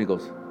stopped and he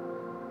goes,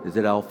 is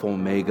it Alpha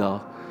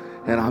Omega?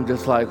 And I'm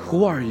just like,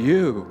 who are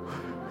you?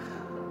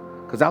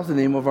 Because that was the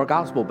name of our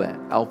gospel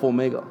band, Alpha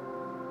Omega.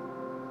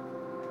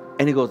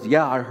 And he goes,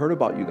 yeah, I heard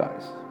about you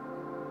guys.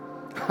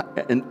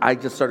 And I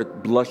just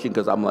started blushing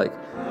because I'm like,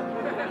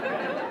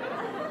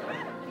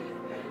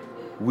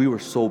 we were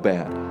so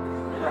bad.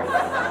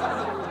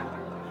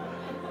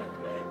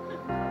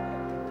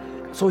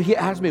 So he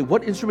asked me,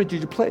 what instrument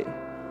did you play?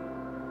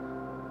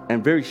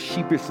 And very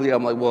sheepishly,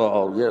 I'm like,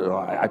 well,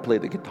 I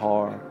played the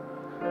guitar.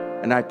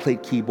 And I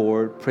played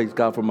keyboard. Praise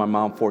God for my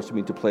mom forcing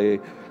me to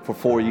play for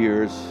 4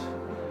 years.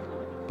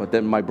 But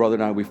then my brother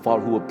and I, we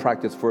fought who would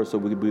practice first so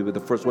we could be the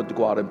first one to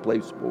go out and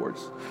play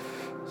sports.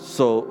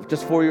 So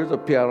just 4 years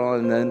of piano,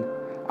 and then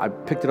I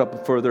picked it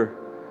up further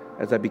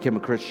as I became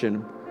a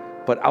Christian.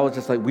 But I was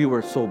just like, we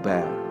were so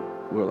bad.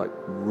 We were like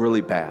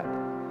really bad.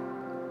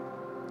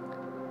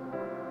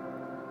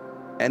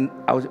 And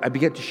I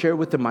began to share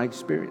with them my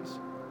experience.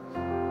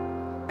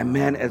 And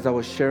man, as I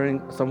was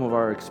sharing some of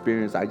our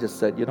experience, I just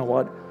said, you know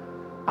what?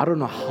 I don't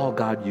know how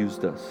God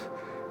used us.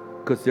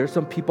 Because there's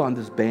some people on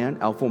this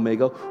band, Alpha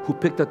Omega, who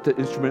picked up the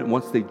instrument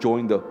once they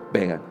joined the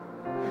band.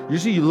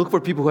 Usually you look for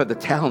people who have the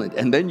talent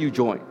and then you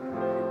join.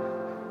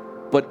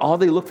 But all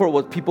they look for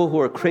was people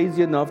who are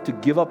crazy enough to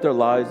give up their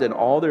lives and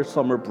all their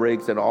summer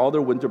breaks and all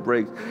their winter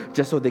breaks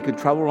just so they can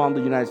travel around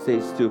the United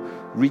States to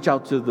reach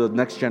out to the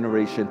next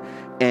generation.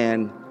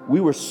 And we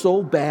were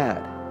so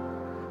bad.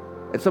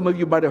 And some of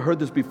you might have heard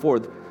this before.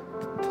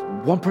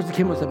 One person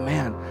came and said,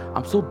 man,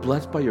 I'm so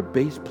blessed by your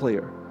bass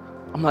player.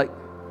 I'm like,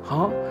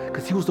 huh?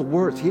 Because he was the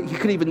worst. He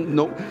couldn't even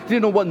know, he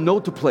didn't know what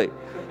note to play.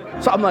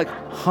 So I'm like,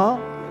 huh?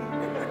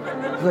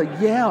 He's like,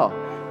 yeah.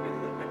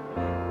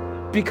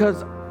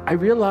 Because I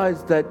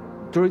realized that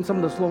during some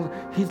of the songs,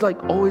 he's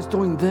like always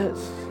doing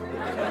this.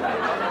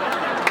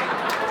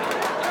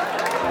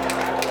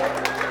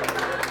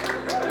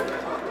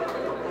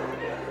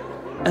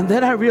 And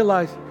then I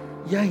realized,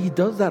 yeah, he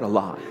does that a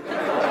lot.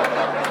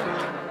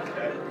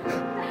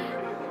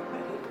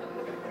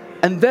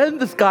 And then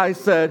this guy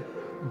said,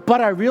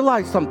 but I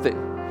realized something.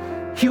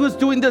 He was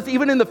doing this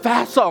even in the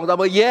fast songs. I'm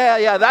like,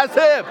 yeah, that's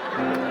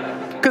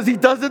him. Because he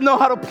doesn't know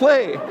how to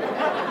play.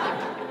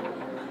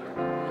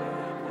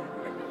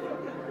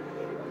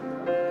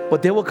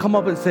 But they will come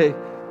up and say,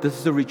 this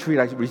is a retreat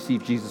I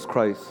received Jesus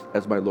Christ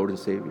as my Lord and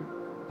Savior.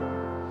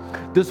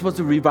 This was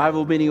the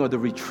revival meeting or the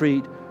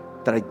retreat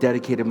that I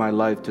dedicated my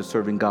life to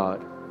serving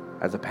God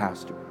as a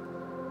pastor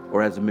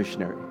or as a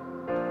missionary.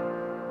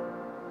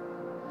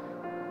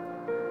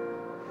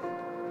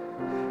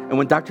 And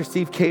when Dr.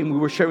 Steve came, we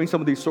were sharing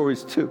some of these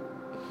stories too.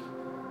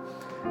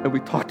 And we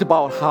talked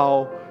about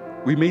how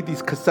we made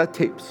these cassette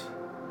tapes.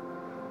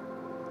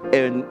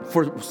 And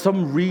for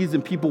some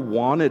reason, people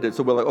wanted it.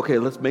 So we're like, okay,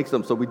 let's make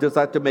some. So we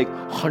decided to make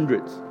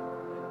hundreds.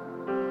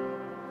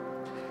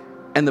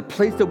 And the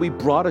place that we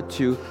brought it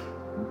to,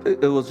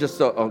 it was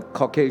just a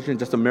Caucasian,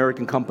 just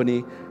American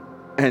company.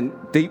 And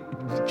they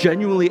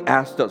genuinely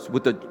asked us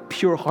with a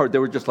pure heart. They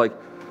were just like,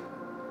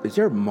 is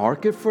there a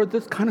market for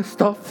this kind of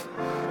stuff?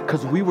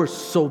 Because we were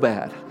so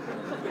bad.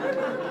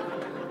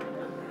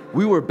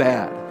 We were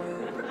bad.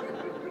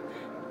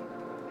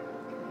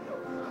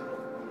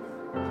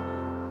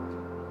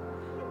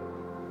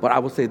 But I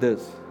will say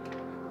this,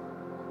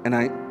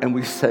 and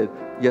we said,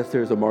 yes,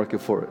 there's a market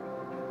for it.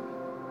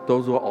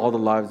 Those were all the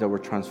lives that were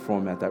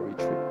transformed at that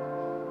retreat.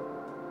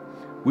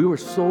 We were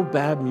so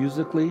bad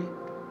musically,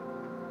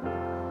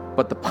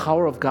 but the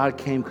power of God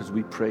came because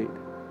we prayed.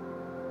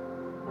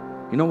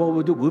 You know what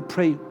we'll do? We'll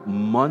pray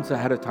months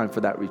ahead of time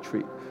for that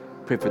retreat.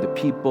 Pray for the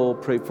people,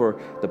 pray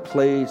for the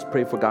place,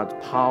 pray for God's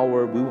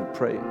power. We will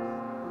pray.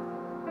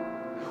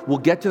 We'll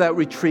get to that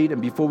retreat,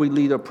 and before we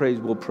lead our praise,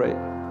 we'll pray.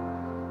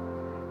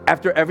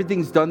 After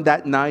everything's done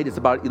that night, it's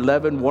about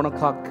 11, 1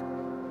 o'clock,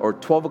 or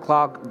 12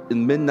 o'clock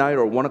in midnight,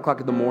 or 1 o'clock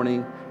in the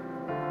morning,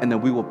 and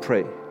then we will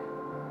pray.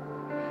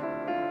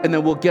 And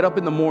then we'll get up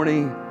in the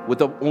morning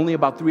with only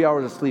about 3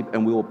 hours of sleep,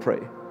 and we will pray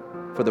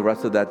for the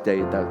rest of that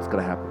day that's going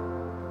to happen.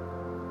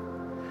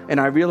 And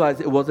I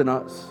realized it wasn't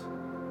us.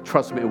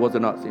 Trust me, it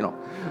wasn't us,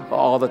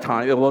 all the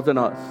time. It wasn't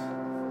us.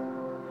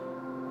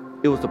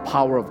 It was the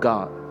power of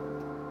God.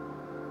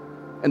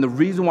 And the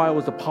reason why it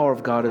was the power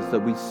of God is that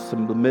we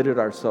submitted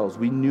ourselves.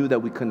 We knew that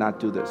we could not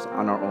do this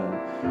on our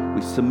own.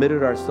 We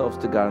submitted ourselves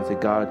to God and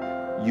said, God,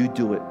 you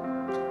do it,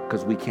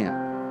 because we can't.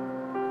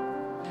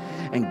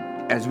 And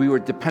as we were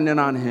dependent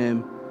on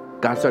Him,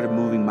 God started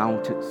moving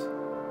mountains.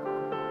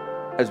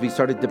 As we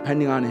started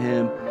depending on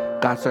Him,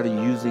 God started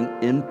using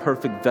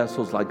imperfect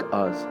vessels like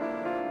us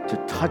to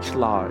touch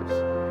lives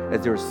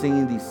as they were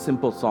singing these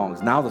simple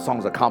songs. Now the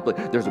songs are complex.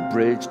 There's a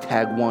bridge,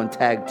 tag 1,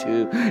 tag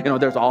 2.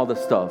 There's all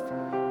this stuff.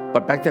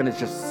 But back then, it's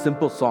just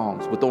simple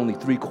songs with only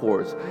 3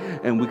 chords.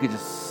 And we could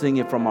just sing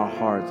it from our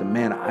hearts. And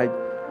man,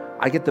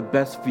 I get the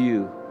best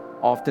view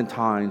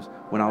oftentimes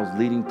when I was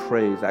leading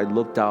praise. I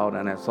looked out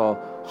and I saw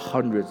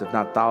hundreds, if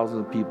not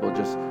thousands of people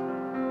just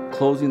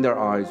closing their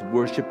eyes,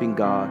 worshiping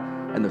God.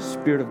 And the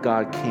Spirit of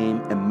God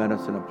came and met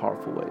us in a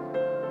powerful way.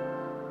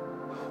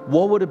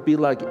 What would it be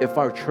like if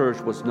our church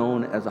was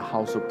known as a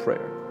house of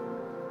prayer?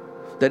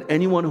 That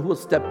anyone who will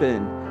step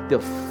in, they'll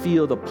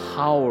feel the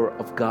power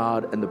of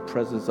God and the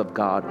presence of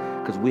God,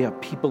 because we have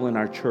people in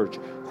our church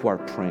who are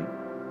praying.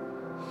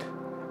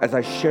 As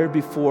I shared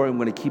before, I'm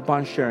going to keep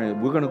on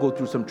sharing, we're going to go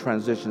through some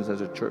transitions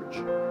as a church.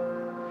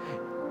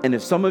 And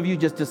if some of you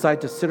just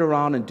decide to sit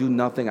around and do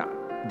nothing,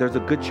 there's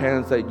a good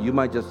chance that you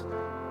might just,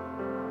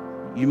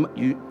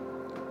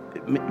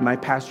 it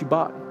might pass you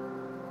by.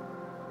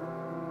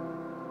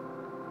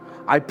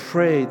 I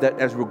pray that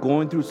as we're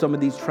going through some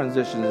of these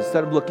transitions,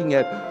 instead of looking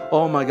at,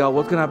 oh my God,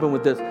 what's going to happen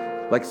with this?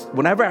 Like,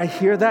 whenever I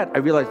hear that, I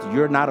realize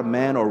you're not a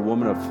man or a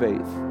woman of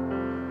faith.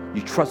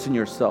 You trust in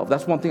yourself.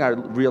 That's one thing I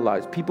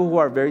realize. People who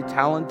are very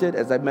talented,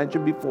 as I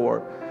mentioned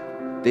before,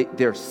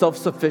 they're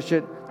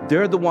self-sufficient.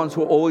 They're the ones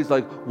who are always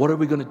like, what are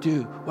we going to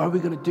do? What are we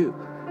going to do?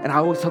 And I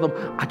always tell them,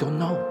 I don't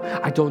know.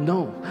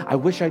 I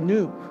wish I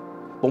knew.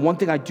 But one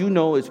thing I do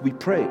know is we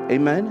pray.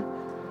 Amen?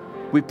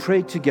 We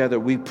pray together.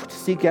 We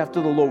seek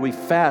after the Lord. We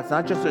fast,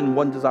 not just in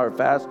one desire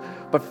fast,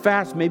 but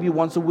fast maybe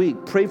once a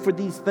week. Pray for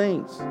these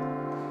things.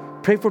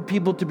 Pray for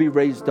people to be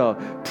raised up.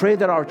 Pray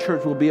that our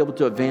church will be able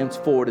to advance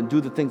forward and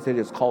do the things that He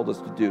has called us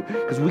to do.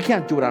 Because we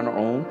can't do it on our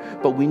own,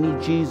 but we need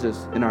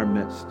Jesus in our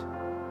midst.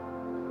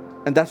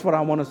 And that's what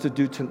I want us to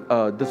do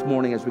this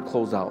morning as we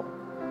close out.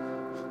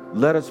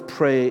 Let us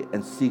pray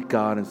and seek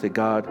God and say,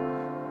 God,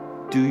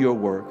 do your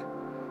work.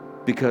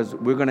 Because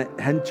we're going to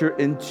enter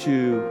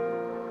into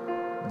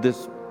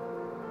this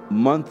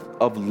month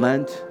of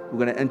Lent. We're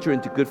going to enter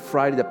into Good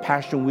Friday, the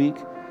Passion Week,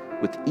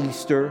 with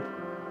Easter.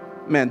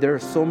 Man, there are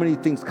so many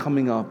things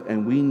coming up,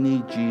 and we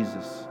need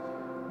Jesus.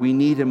 We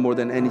need Him more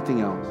than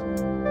anything else.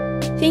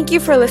 Thank you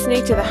for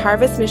listening to the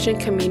Harvest Mission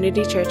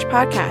Community Church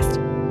podcast.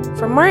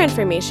 For more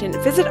information,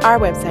 visit our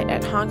website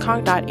at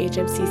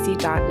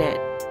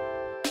hongkong.hmcc.net.